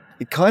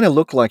 It kind of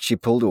looked like she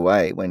pulled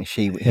away when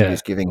he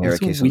was giving her a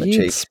kiss on the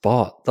cheek. Weird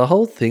spot. The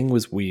whole thing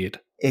was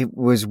weird. It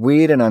was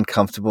weird and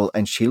uncomfortable,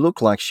 and she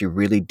looked like she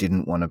really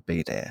didn't want to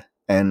be there.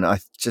 And I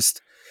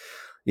just,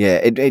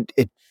 yeah,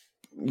 it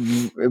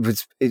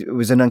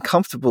was an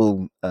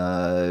uncomfortable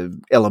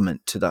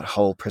element to that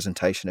whole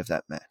presentation of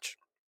that match.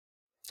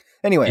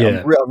 Anyway,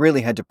 I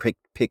really had to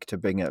pick to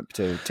bring up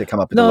to come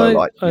up with a low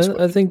light.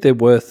 I think they're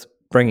worth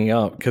bringing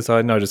up because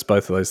I noticed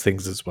both of those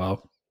things as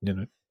well.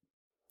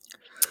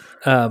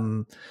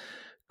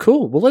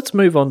 Cool. Well, let's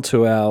move on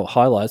to our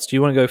highlights. Do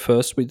you want to go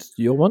first with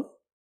your one?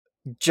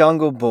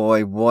 Jungle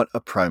Boy, what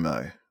a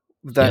promo!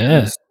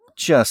 That was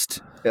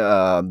just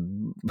my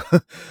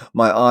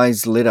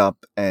eyes lit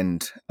up,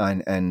 and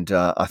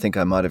I think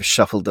I might have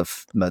shuffled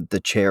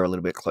the chair a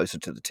little bit closer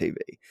to the TV.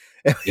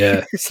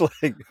 Yeah, it's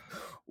like,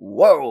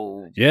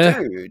 whoa, Yeah.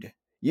 dude,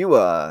 you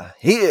are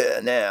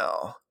here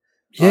now.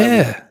 I was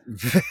Yeah.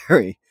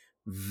 very,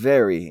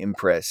 very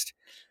impressed.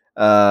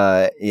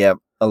 Yeah,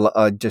 I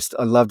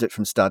loved it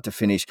from start to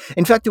finish.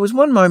 In fact, there was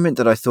one moment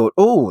that I thought,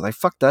 oh, they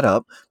fucked that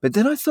up. But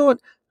then I thought,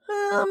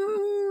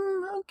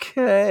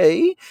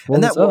 okay. What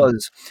And was that up?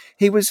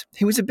 was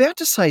he was about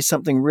to say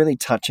something really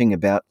touching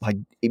about like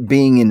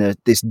being in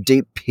this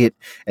deep pit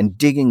and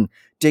digging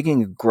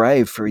a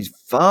grave for his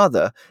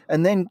father,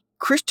 and then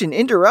Christian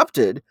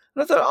interrupted,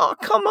 and I thought, oh,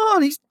 come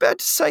on, he's about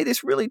to say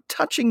this really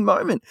touching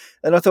moment,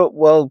 and I thought,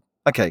 well,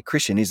 okay,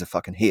 Christian is a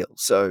fucking heel,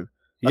 so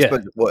I Yeah.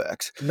 suppose it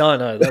works. No,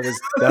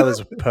 that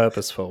was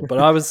purposeful. But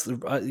I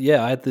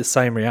had the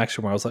same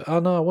reaction where I was like, oh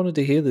no, I wanted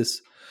to hear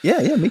this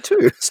Yeah, me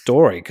too.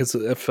 story because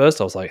at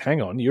first I was like,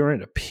 hang on, you're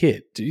in a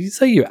pit. Did you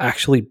say you're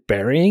actually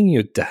burying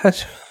your dad?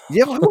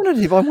 Yeah, I want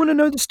to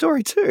know the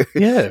story too.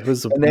 Yeah, it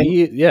was a And then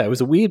weird. Yeah, it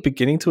was a weird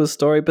beginning to a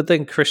story. But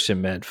then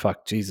Christian, man,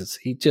 fuck Jesus,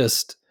 he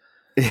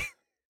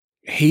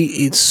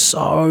is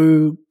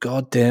so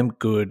goddamn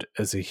good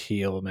as a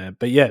heel, man.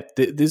 But yeah,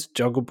 this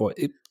Jungle Boy,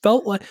 it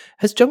felt like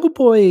has Jungle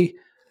Boy.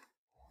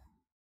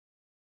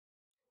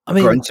 I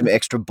grown mean, some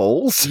extra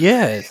balls.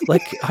 yeah,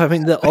 like I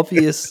mean, the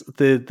obvious,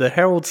 the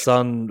Herald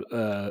Sun,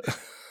 the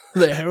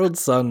Herald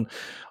Sun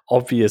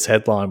obvious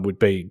headline would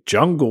be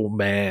 "Jungle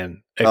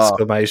Man!" Oh,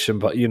 exclamation,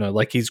 but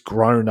like he's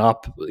grown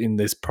up in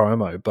this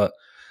promo, but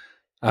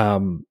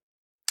um,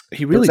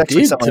 he there was really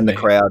actually did someone to in the me.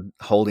 crowd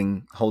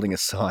holding a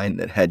sign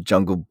that had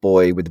Jungle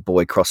Boy with the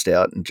boy crossed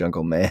out and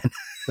Jungle Man.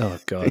 Oh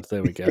God,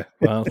 there we go.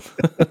 Well,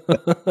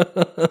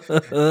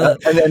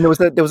 And then there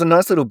was a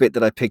nice little bit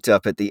that I picked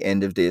up at the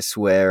end of this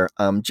where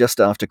just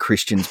after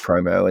Christian's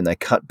promo and they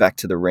cut back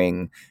to the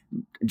ring,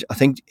 I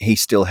think he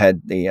still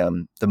had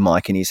the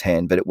mic in his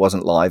hand, but it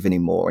wasn't live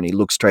anymore. And he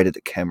looked straight at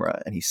the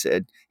camera and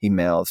he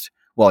mouthed,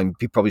 well,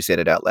 he probably said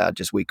it out loud,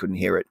 just we couldn't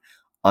hear it.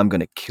 I'm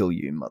going to kill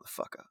you,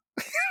 motherfucker.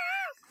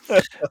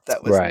 it's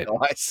That was great.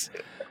 nice.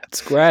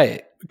 It's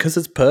great because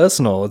it's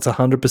personal. It's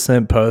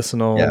 100% Yeah.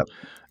 personal.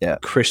 Yeah.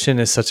 Christian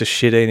is such a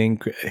shit-eating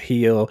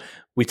heel.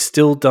 We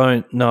still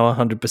don't know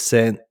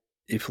 100%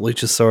 if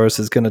Luchasaurus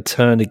is going to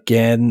turn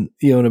again.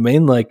 You know what I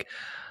mean? Like,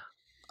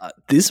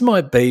 this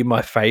might be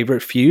my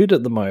favorite feud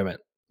at the moment.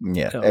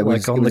 Yeah.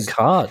 Like on the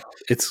card,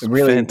 it's It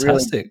really, really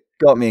fantastic.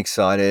 got me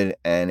excited,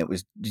 and it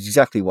was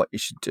exactly what you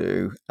should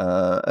do.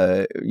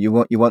 You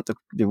want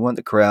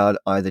the crowd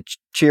either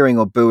cheering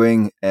or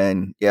booing,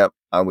 and yep,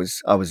 I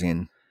was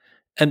in.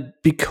 And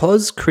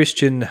because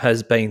Christian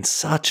has been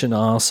such an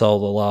arsehole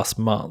the last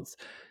month,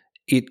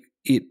 it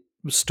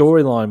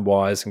storyline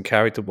wise and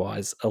character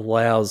wise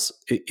allows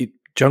it.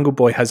 Jungle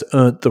Boy has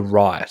earned the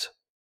right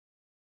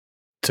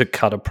to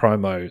cut a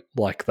promo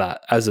like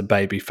that as a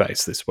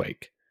babyface this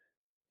week.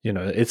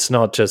 It's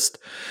not just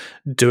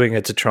doing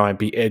it to try and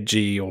be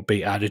edgy or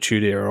be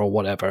attitude era or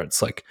whatever.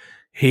 It's like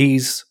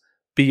he's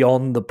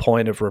beyond the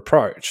point of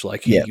reproach.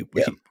 Like Yeah,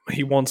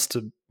 he wants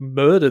to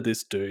murder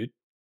this dude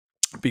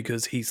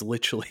because he's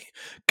literally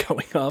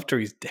going after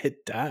his dead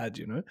dad.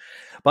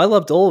 But I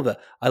loved all of it.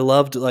 I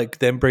loved like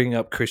them bringing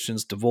up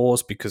Christian's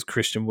divorce because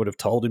Christian would have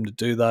told him to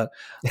do that.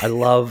 I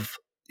love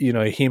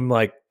him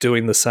like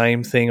doing the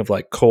same thing of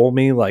like call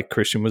me like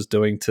Christian was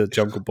doing to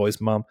Jungle Boy's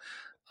mum.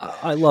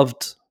 I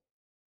loved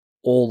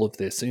all of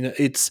this.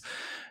 It's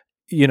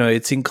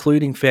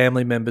including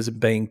family members and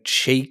being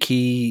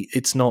cheeky.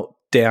 It's not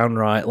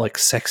downright like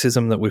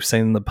sexism that we've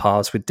seen in the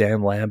past with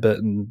Dan Lambert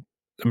and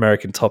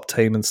American Top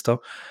Team and stuff.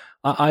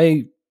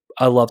 I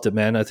loved it,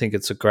 man. I think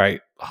it's a great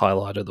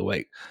highlight of the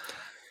week.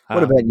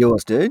 What about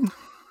yours, dude?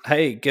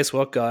 Hey, guess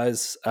what,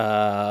 guys? Do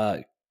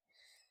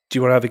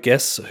you want to have a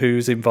guess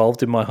who's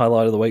involved in my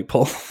highlight of the week,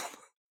 Paul?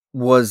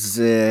 Was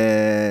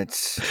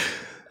it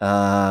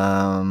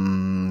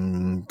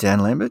Dan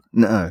Lambert?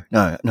 No.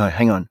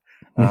 Hang on.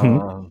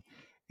 Mm-hmm.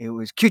 It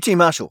was QT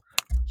Marshall.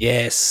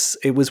 Yes,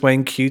 it was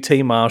when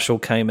QT Marshall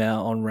came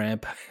out on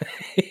Rampage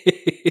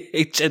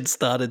and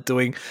started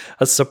doing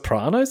a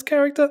Sopranos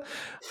character.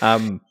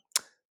 No,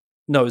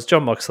 it was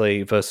John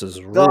Moxley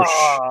versus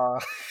Rush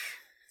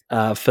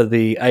for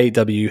the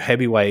AEW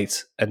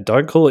heavyweight. And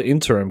don't call it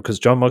interim because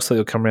John Moxley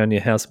will come around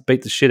your house and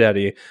beat the shit out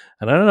of you.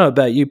 And I don't know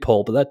about you,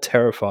 Paul, but that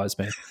terrifies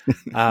me.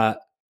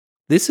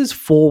 This is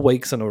 4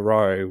 weeks in a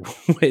row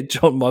where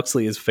John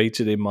Moxley is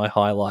featured in my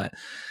highlight.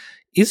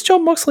 Is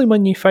John Moxley my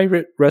new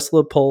favorite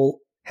wrestler, Paul?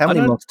 How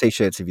many Mox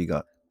t-shirts have you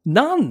got?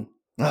 None.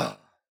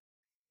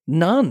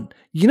 None.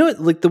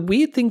 Like the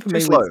weird thing for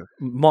me with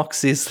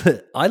Mox is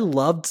that I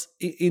loved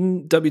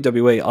in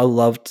WWE, I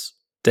loved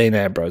Dean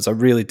Ambrose. I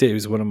really did. He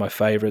was one of my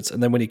favorites.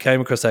 And then when he came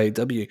across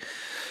AEW,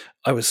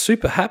 I was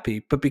super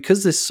happy. But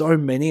because there's so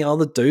many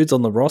other dudes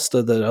on the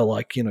roster that are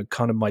like,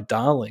 kind of my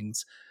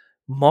darlings,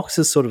 Mox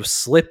has sort of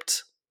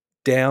slipped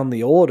down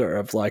the order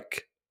of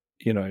like,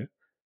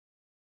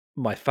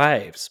 my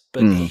faves.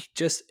 But he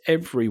just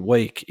every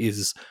week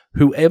is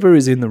whoever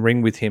is in the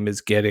ring with him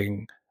is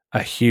getting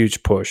a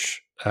huge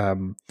push.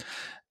 And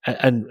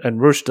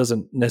Rush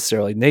doesn't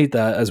necessarily need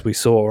that, as we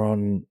saw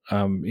on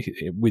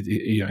with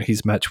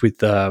his match with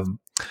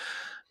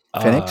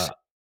Phoenix.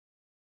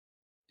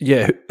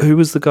 Yeah, who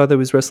was the guy that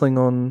was wrestling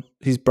on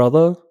his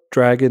brother,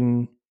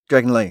 Dragon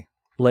Dragon Lee.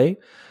 Lee?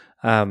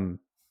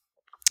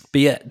 But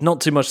yeah,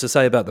 not too much to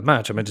say about the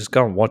match. I mean, just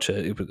go and watch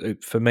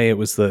it. For me, it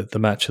was the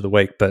match of the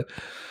week. But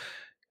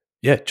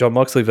yeah, John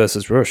Moxley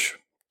versus Rush,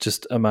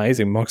 just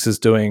amazing. Mox is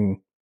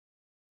doing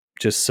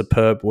just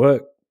superb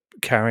work,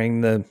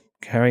 carrying the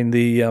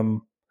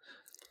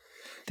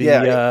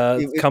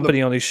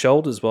company on his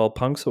shoulders while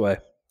Punk's away.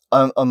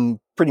 I'm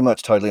pretty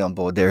much totally on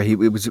board there. It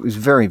was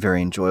very,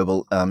 very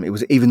enjoyable. It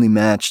was evenly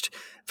matched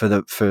for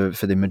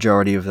the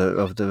majority of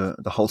the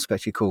whole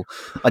spectacle.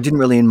 I didn't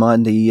really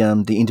mind the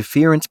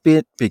interference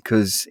bit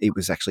because it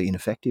was actually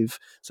ineffective,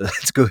 so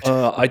that's good.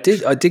 I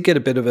did get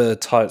a bit of a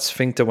tight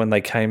sphincter when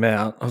they came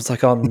out. I was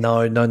like, oh no,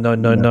 and then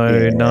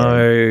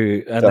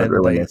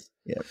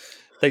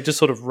they just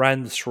sort of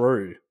ran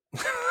through.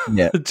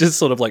 Yeah, just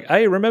sort of like,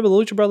 hey, remember the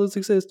Lucha Brothers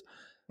exist?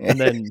 And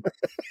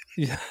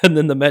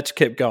then the match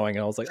kept going,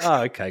 and I was like,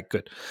 oh, okay,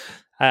 good.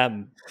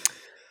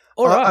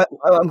 All right.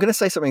 I'm going to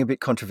say something a bit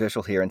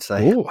controversial here and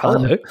say, ooh,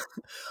 hello.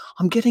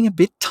 I'm getting a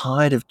bit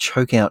tired of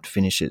chokeout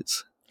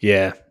finishes.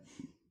 Yeah.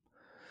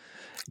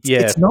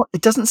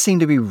 It doesn't seem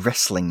to be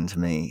wrestling to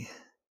me.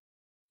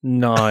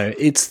 No,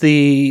 it's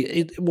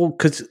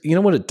because you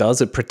know what it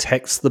does? It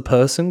protects the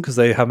person because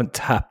they haven't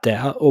tapped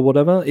out or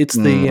whatever. It's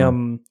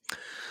the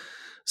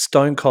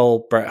Stone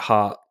Cold Bret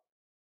Hart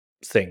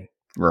thing.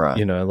 Right.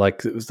 You know,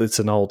 like it's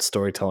an old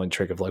storytelling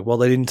trick of like, well,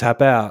 they didn't tap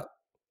out.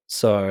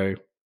 So,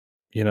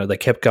 you know, they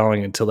kept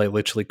going until they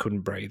literally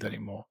couldn't breathe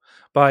anymore.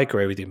 But I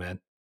agree with you, man.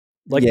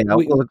 Like, yeah,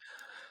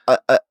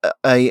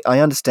 I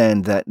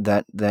understand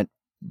that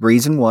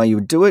reason why you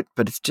would do it,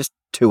 but it's just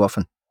too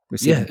often.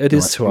 Yeah, it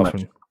is too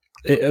often.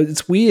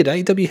 It's weird.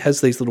 AEW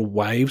has these little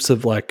waves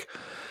of like,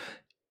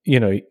 you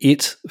know,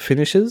 it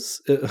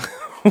finishes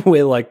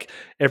where like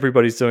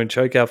everybody's doing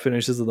chokeout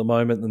finishes at the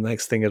moment. The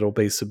next thing it'll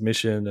be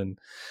submission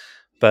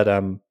but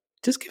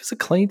just give us a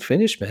clean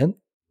finish, man.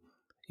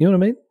 You know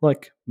what I mean?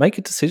 Like, make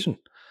a decision.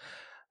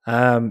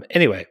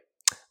 Anyway,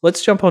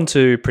 let's jump on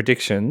to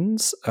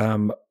predictions.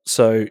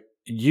 So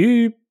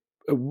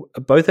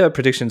both our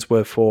predictions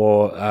were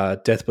for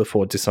Death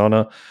Before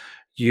Dishonor.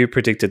 You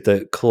predicted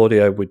that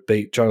Claudio would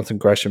beat Jonathan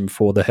Gresham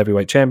for the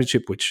heavyweight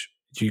championship, which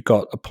you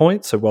got a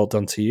point, so well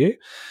done to you.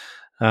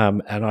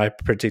 And I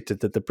predicted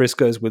that the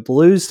Briscoes would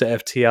lose to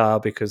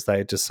FTR because they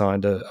had just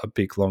signed a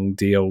big long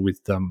deal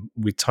with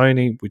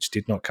Tony, which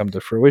did not come to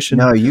fruition.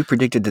 No, you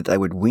predicted that they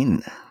would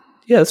win.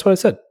 Yeah, that's what I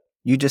said.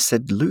 You just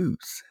said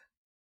lose.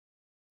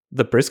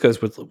 The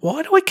Briscoes would.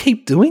 Why do I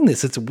keep doing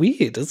this? It's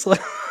weird. It's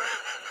like.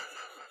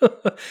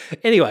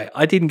 Anyway,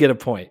 I didn't get a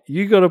point.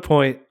 You got a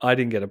point. I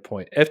didn't get a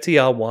point.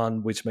 FTR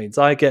won, which means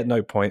I get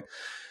no point.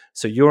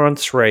 So you're on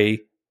 3.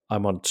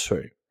 I'm on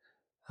 2.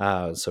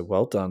 So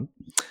well done.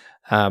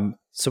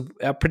 So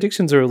our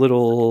predictions are a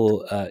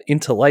little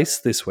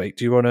interlaced this week.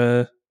 Do you want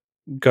to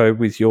go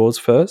with yours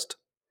first?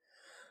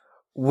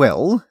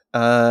 Well,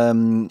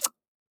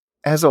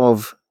 as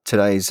of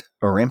today's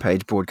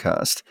Rampage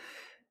broadcast,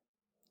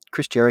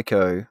 Chris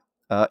Jericho,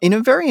 in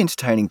a very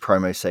entertaining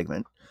promo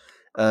segment,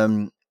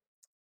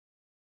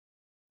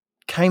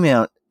 came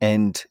out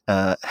and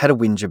had a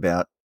whinge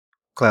about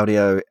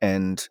Claudio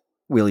and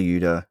Wheeler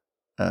Yuta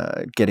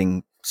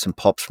getting some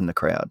pops from the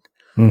crowd.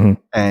 Mm-hmm.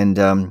 And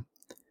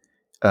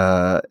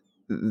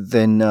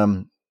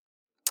then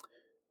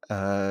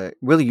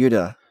Wheeler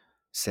Yuta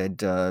said,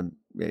 blah,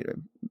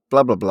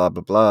 blah, blah,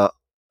 blah, blah,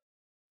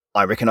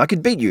 I reckon I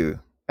could beat you.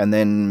 And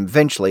then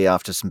eventually,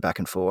 after some back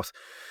and forth,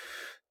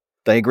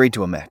 they agreed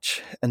to a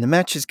match. And the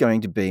match is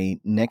going to be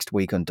next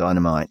week on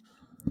Dynamite,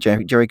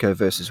 Jericho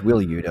versus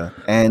Wheeler Yuta.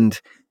 And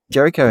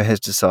Jericho has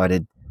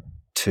decided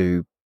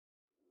to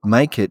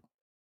make it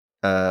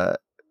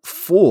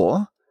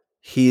for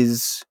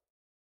his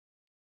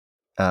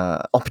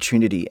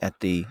opportunity at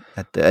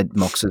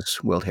Mox's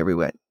World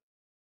Heavyweight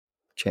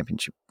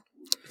Championship.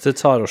 It's a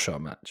title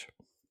shot match.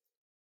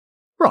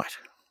 Right.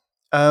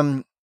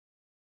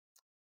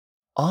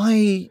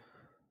 I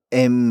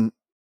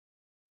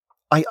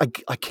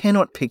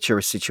cannot picture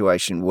a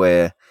situation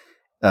where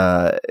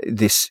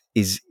this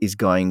is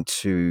going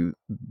to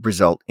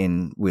result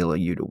in Wheeler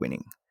Yuta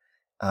winning.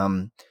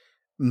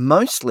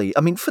 Mostly,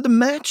 I mean, for the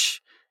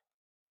match,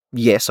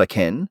 yes, I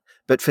can,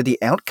 but for the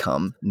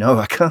outcome, no,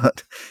 I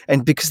can't.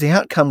 And because the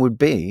outcome would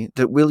be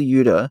that Wheeler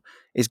Yuta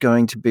is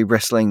going to be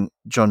wrestling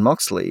Jon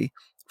Moxley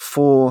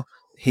for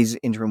his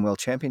interim world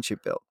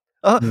championship belt.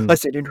 I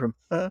said interim.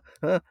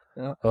 Uh-oh.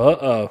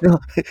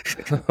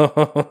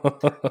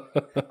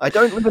 I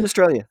don't live in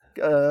Australia.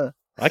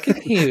 I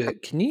can hear.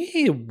 Can you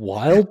hear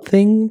Wild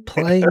Thing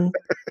playing?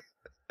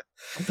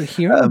 I'm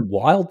hearing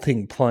Wild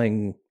Thing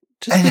playing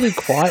just really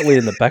quietly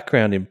in the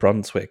background in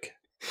Brunswick.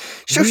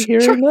 Are you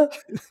hearing that?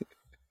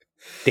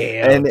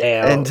 Down.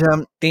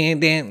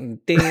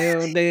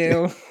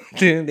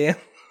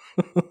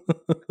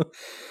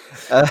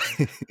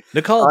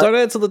 Nicole, don't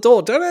answer the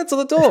door. Don't answer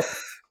the door.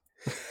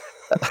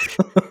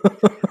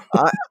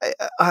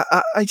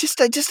 It just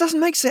doesn't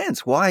make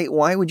sense.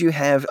 Why would you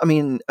have? I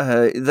mean,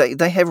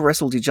 they have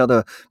wrestled each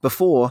other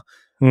before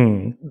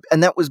Hmm.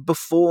 And that was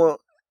before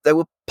they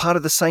were part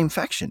of the same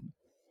faction.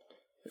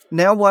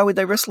 Now, why would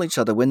they wrestle each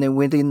other when they're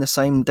within the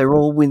same? They're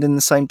all within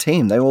the same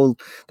team. They're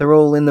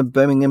all in the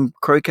Birmingham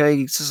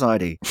Croquet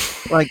Society.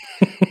 Like,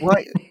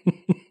 why?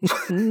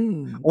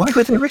 Why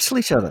would they wrestle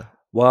each other?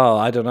 Well,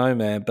 I don't know,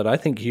 man, but I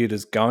think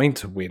Yuta's going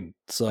to win.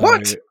 So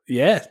What?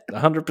 yeah,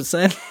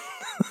 100%.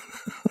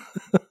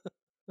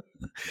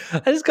 I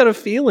just got a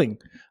feeling.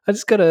 I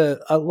just got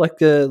like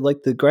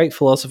the great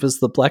philosophers,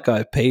 the Black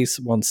Eyed Peas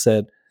once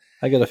said.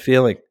 I got a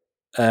feeling,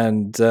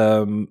 and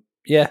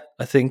yeah,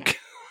 I think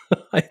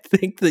I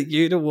think that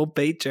Yuta will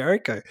beat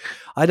Jericho.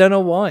 I don't know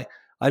why.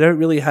 I don't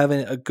really have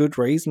a good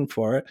reason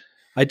for it.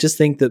 I just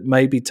think that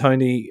maybe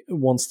Tony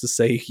wants to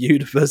see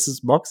Yuta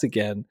versus Mox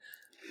again.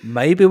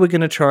 Maybe we're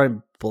going to try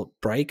and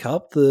break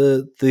up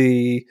the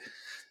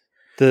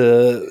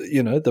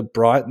the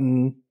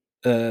Brighton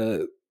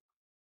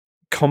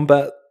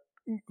combat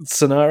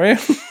scenario.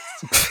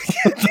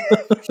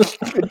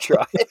 Good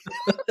try.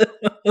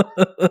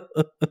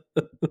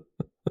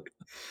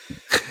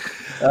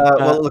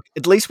 Well, look,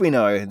 at least we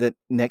know that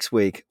next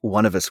week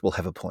one of us will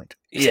have a point.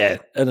 Yeah,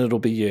 and it'll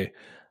be you.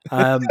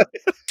 All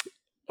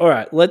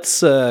right,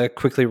 let's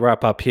quickly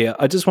wrap up here.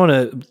 I just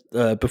want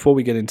to, before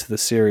we get into the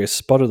serious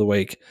spot of the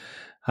week,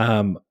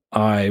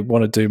 I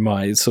want to do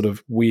my sort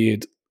of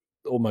weird,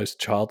 almost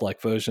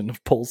childlike version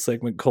of Paul's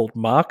segment called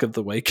Mark of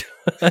the Week.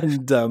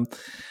 And I'm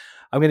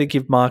going to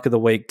give Mark of the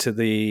Week to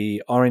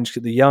the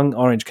young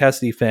Orange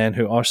Cassidy fan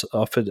who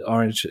offered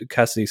Orange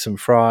Cassidy some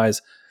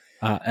fries,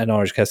 and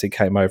Orange Cassidy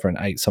came over and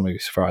ate some of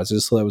his fries. I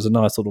just thought it was a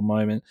nice little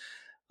moment.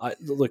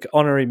 Look,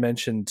 honorary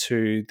mention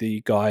to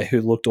the guy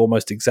who looked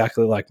almost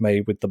exactly like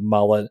me with the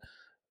mullet,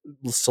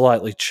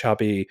 slightly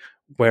chubby,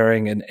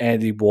 wearing an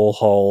Andy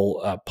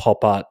Warhol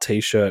pop art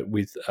T-shirt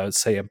with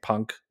CM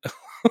Punk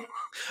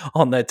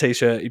on that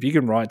T-shirt. If you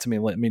can write to me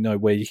and let me know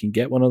where you can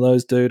get one of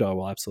those, dude, I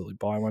will absolutely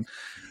buy one.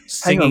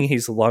 Singing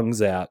his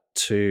lungs out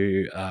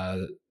to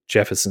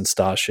Jefferson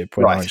Starship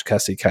when Orange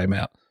Cassidy came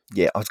out.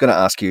 Yeah, I was going to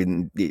ask you,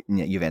 and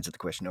you've answered the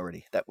question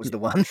already. That was the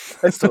one.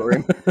 I saw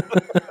him.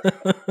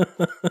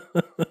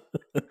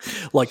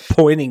 Like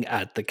pointing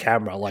at the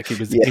camera like he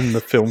was in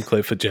the film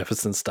clip for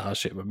Jefferson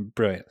Starship.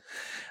 Brilliant.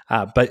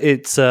 But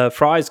it's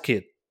Fry's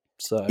Kid.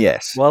 So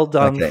yes. Well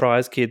done,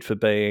 Fry's Kid, for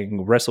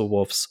being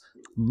Wrestlewolf's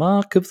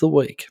Mark of the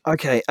Week.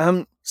 Okay.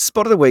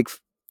 Spot of the Week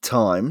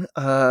time.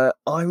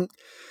 I'm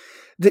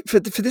for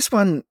this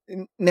one.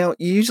 Now,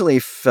 usually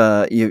if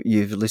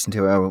you've listened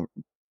to our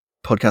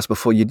podcast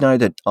before, you'd know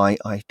that I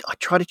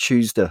try to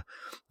choose the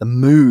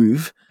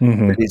move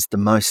that is the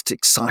most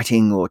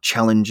exciting or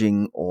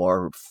challenging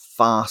or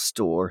fast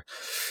or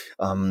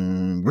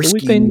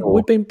risky.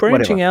 We've been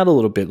branching out a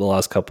little bit the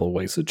last couple of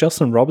weeks. So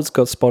Justin Roberts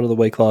got spot of the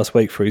week last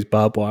week for his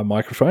barbed wire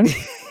microphone.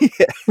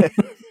 Yeah,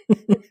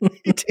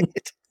 he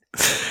did.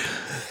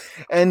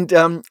 And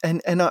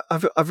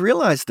I've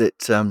realized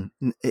that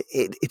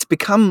it's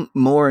become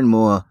more and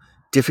more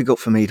difficult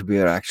for me to be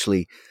able to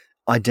actually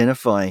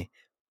identify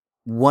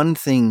one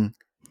thing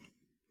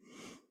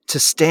to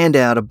stand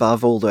out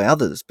above all the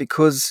others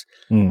because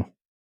I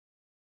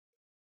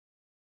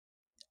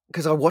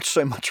watch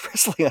so much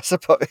wrestling, I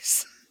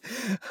suppose.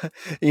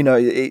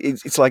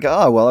 It's like,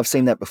 oh well, I've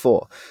seen that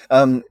before,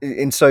 and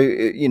so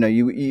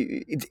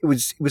it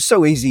was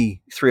so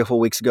easy 3 or 4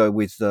 weeks ago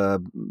with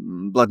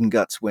Blood and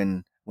Guts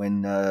when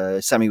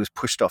Sammy was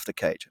pushed off the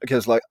cage. Okay,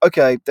 it's like,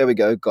 okay, there we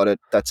go, got it.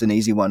 That's an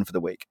easy one for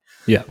the week.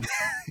 Yeah,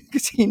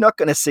 because you're not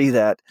going to see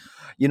that.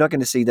 You're not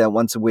going to see that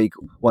once a week,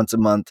 once a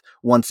month,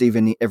 once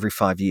even every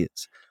 5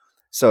 years.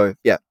 So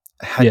yeah,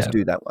 I had to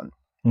do that one.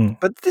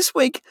 But this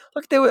week,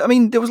 like there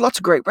was lots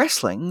of great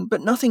wrestling,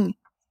 but nothing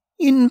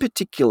in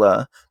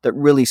particular that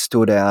really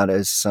stood out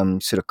as some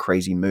sort of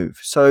crazy move.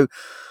 So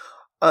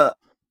I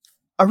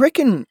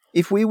reckon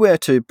if we were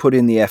to put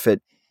in the effort,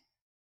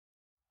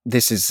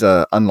 this is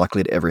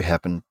unlikely to ever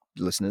happen,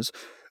 listeners,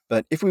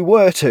 but if we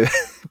were to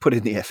put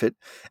in the effort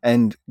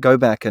and go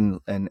back and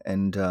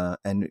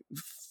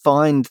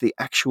find the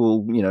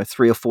actual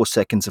 3 or 4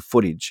 seconds of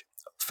footage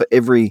for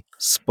every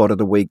spot of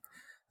the week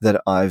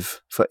that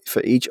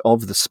for each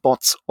of the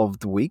spots of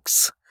the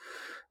weeks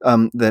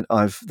that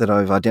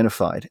I've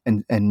identified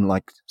and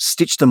like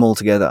stitched them all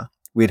together,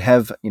 we'd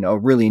have a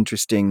really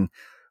interesting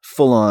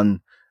full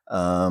on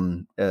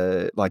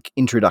like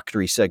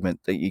introductory segment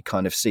that you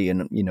kind of see,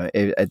 and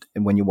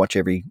when you watch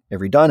every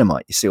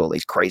Dynamite, you see all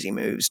these crazy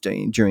moves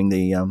during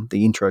the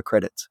intro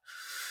credits.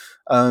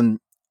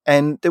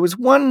 And there was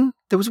one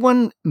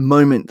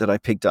moment that I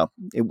picked up.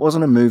 It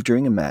wasn't a move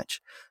during a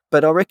match,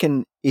 but I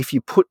reckon if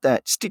you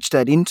stitch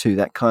that into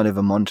that kind of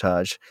a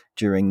montage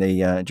during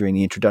the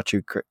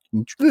introductory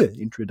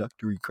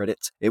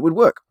credits, it would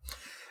work.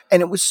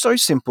 And it was so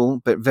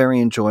simple but very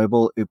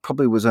enjoyable. It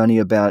probably was only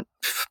about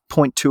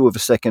 0.2 of a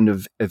second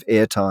of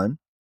airtime,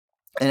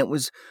 and it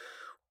was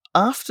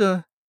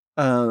after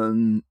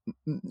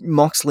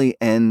Moxley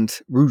and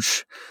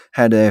Roosh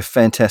had a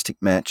fantastic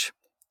match.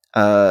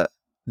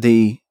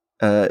 The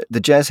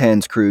Jazz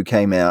Hands crew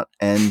came out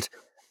and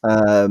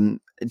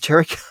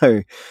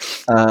Jericho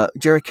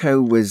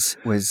was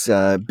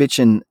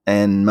bitching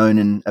and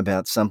moaning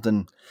about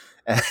something,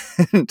 and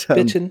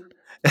Bitching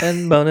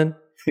and moaning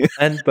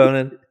and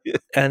boning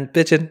and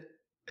bitching.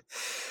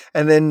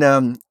 and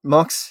then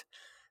Mox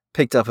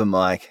picked up a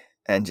mic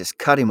and just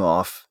cut him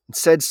off and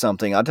said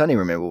something. I don't even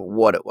remember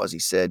what it was he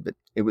said, but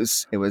it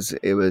was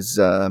obviously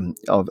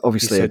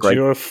He a said, great.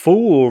 "You're a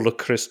fool,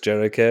 Chris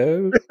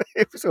Jericho."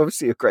 It was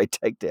obviously a great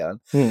takedown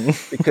Hmm.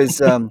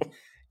 because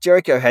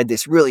Jericho had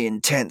this really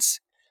intense,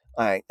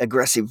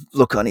 aggressive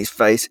look on his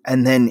face,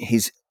 and then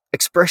his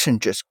expression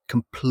just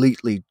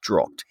completely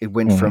dropped. It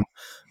went from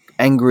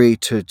angry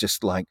to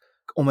just like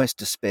almost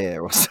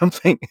despair or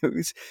something.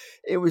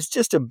 It was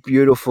just a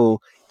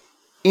beautiful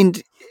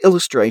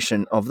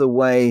illustration of the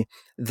way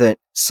that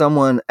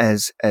someone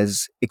as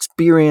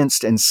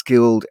experienced and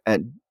skilled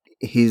at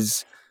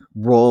his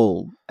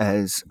role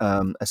as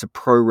a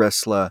pro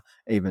wrestler,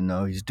 even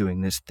though he's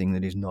doing this thing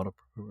that he's not a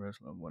pro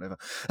wrestler, whatever,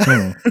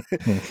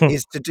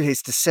 is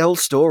to sell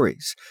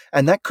stories,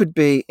 and that could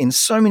be in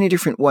so many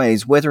different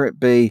ways. Whether it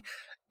be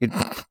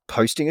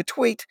posting a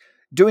tweet,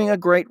 doing a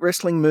great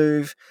wrestling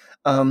move,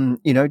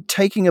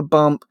 taking a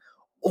bump,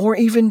 or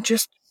even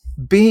just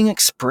being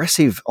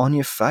expressive on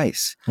your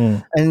face.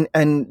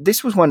 And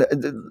this was one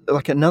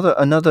like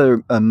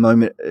another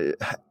moment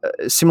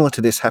similar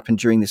to this happened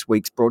during this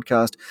week's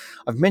broadcast.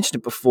 I've mentioned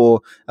it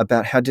before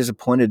about how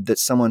disappointed that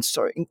someone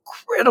so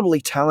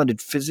incredibly talented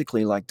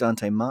physically like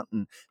Dante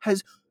Martin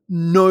has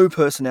no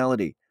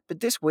personality. But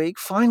this week,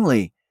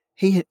 finally,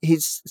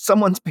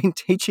 someone's been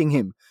teaching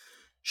him,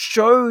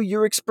 show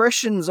your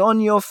expressions on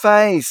your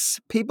face.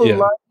 People Yeah.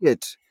 like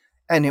it.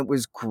 And it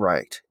was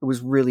great. It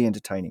was really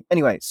entertaining.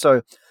 Anyway,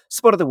 so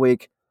spot of the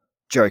week,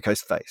 Jericho's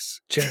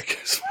face.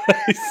 Jericho's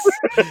face.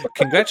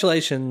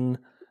 Congratulations,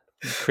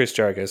 Chris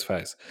Jericho's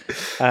face.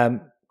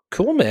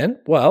 Cool, man.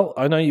 Well,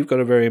 I know you've got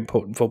a very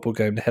important football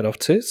game to head off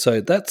to, so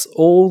that's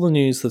all the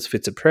news that's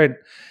fit to print.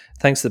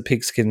 Thanks to the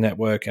Pigskin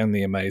Network and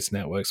the Amaze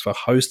Networks for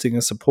hosting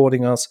and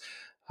supporting us.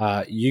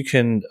 You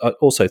can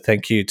also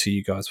thank you to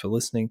you guys for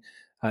listening.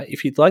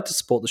 If you'd like to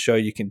support the show,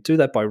 you can do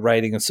that by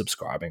rating and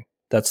subscribing.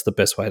 That's the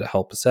best way to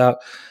help us out.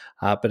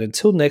 But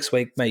until next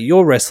week, may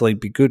your wrestling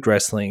be good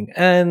wrestling,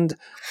 and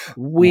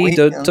we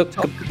don't talk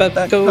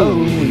about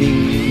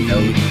Cody.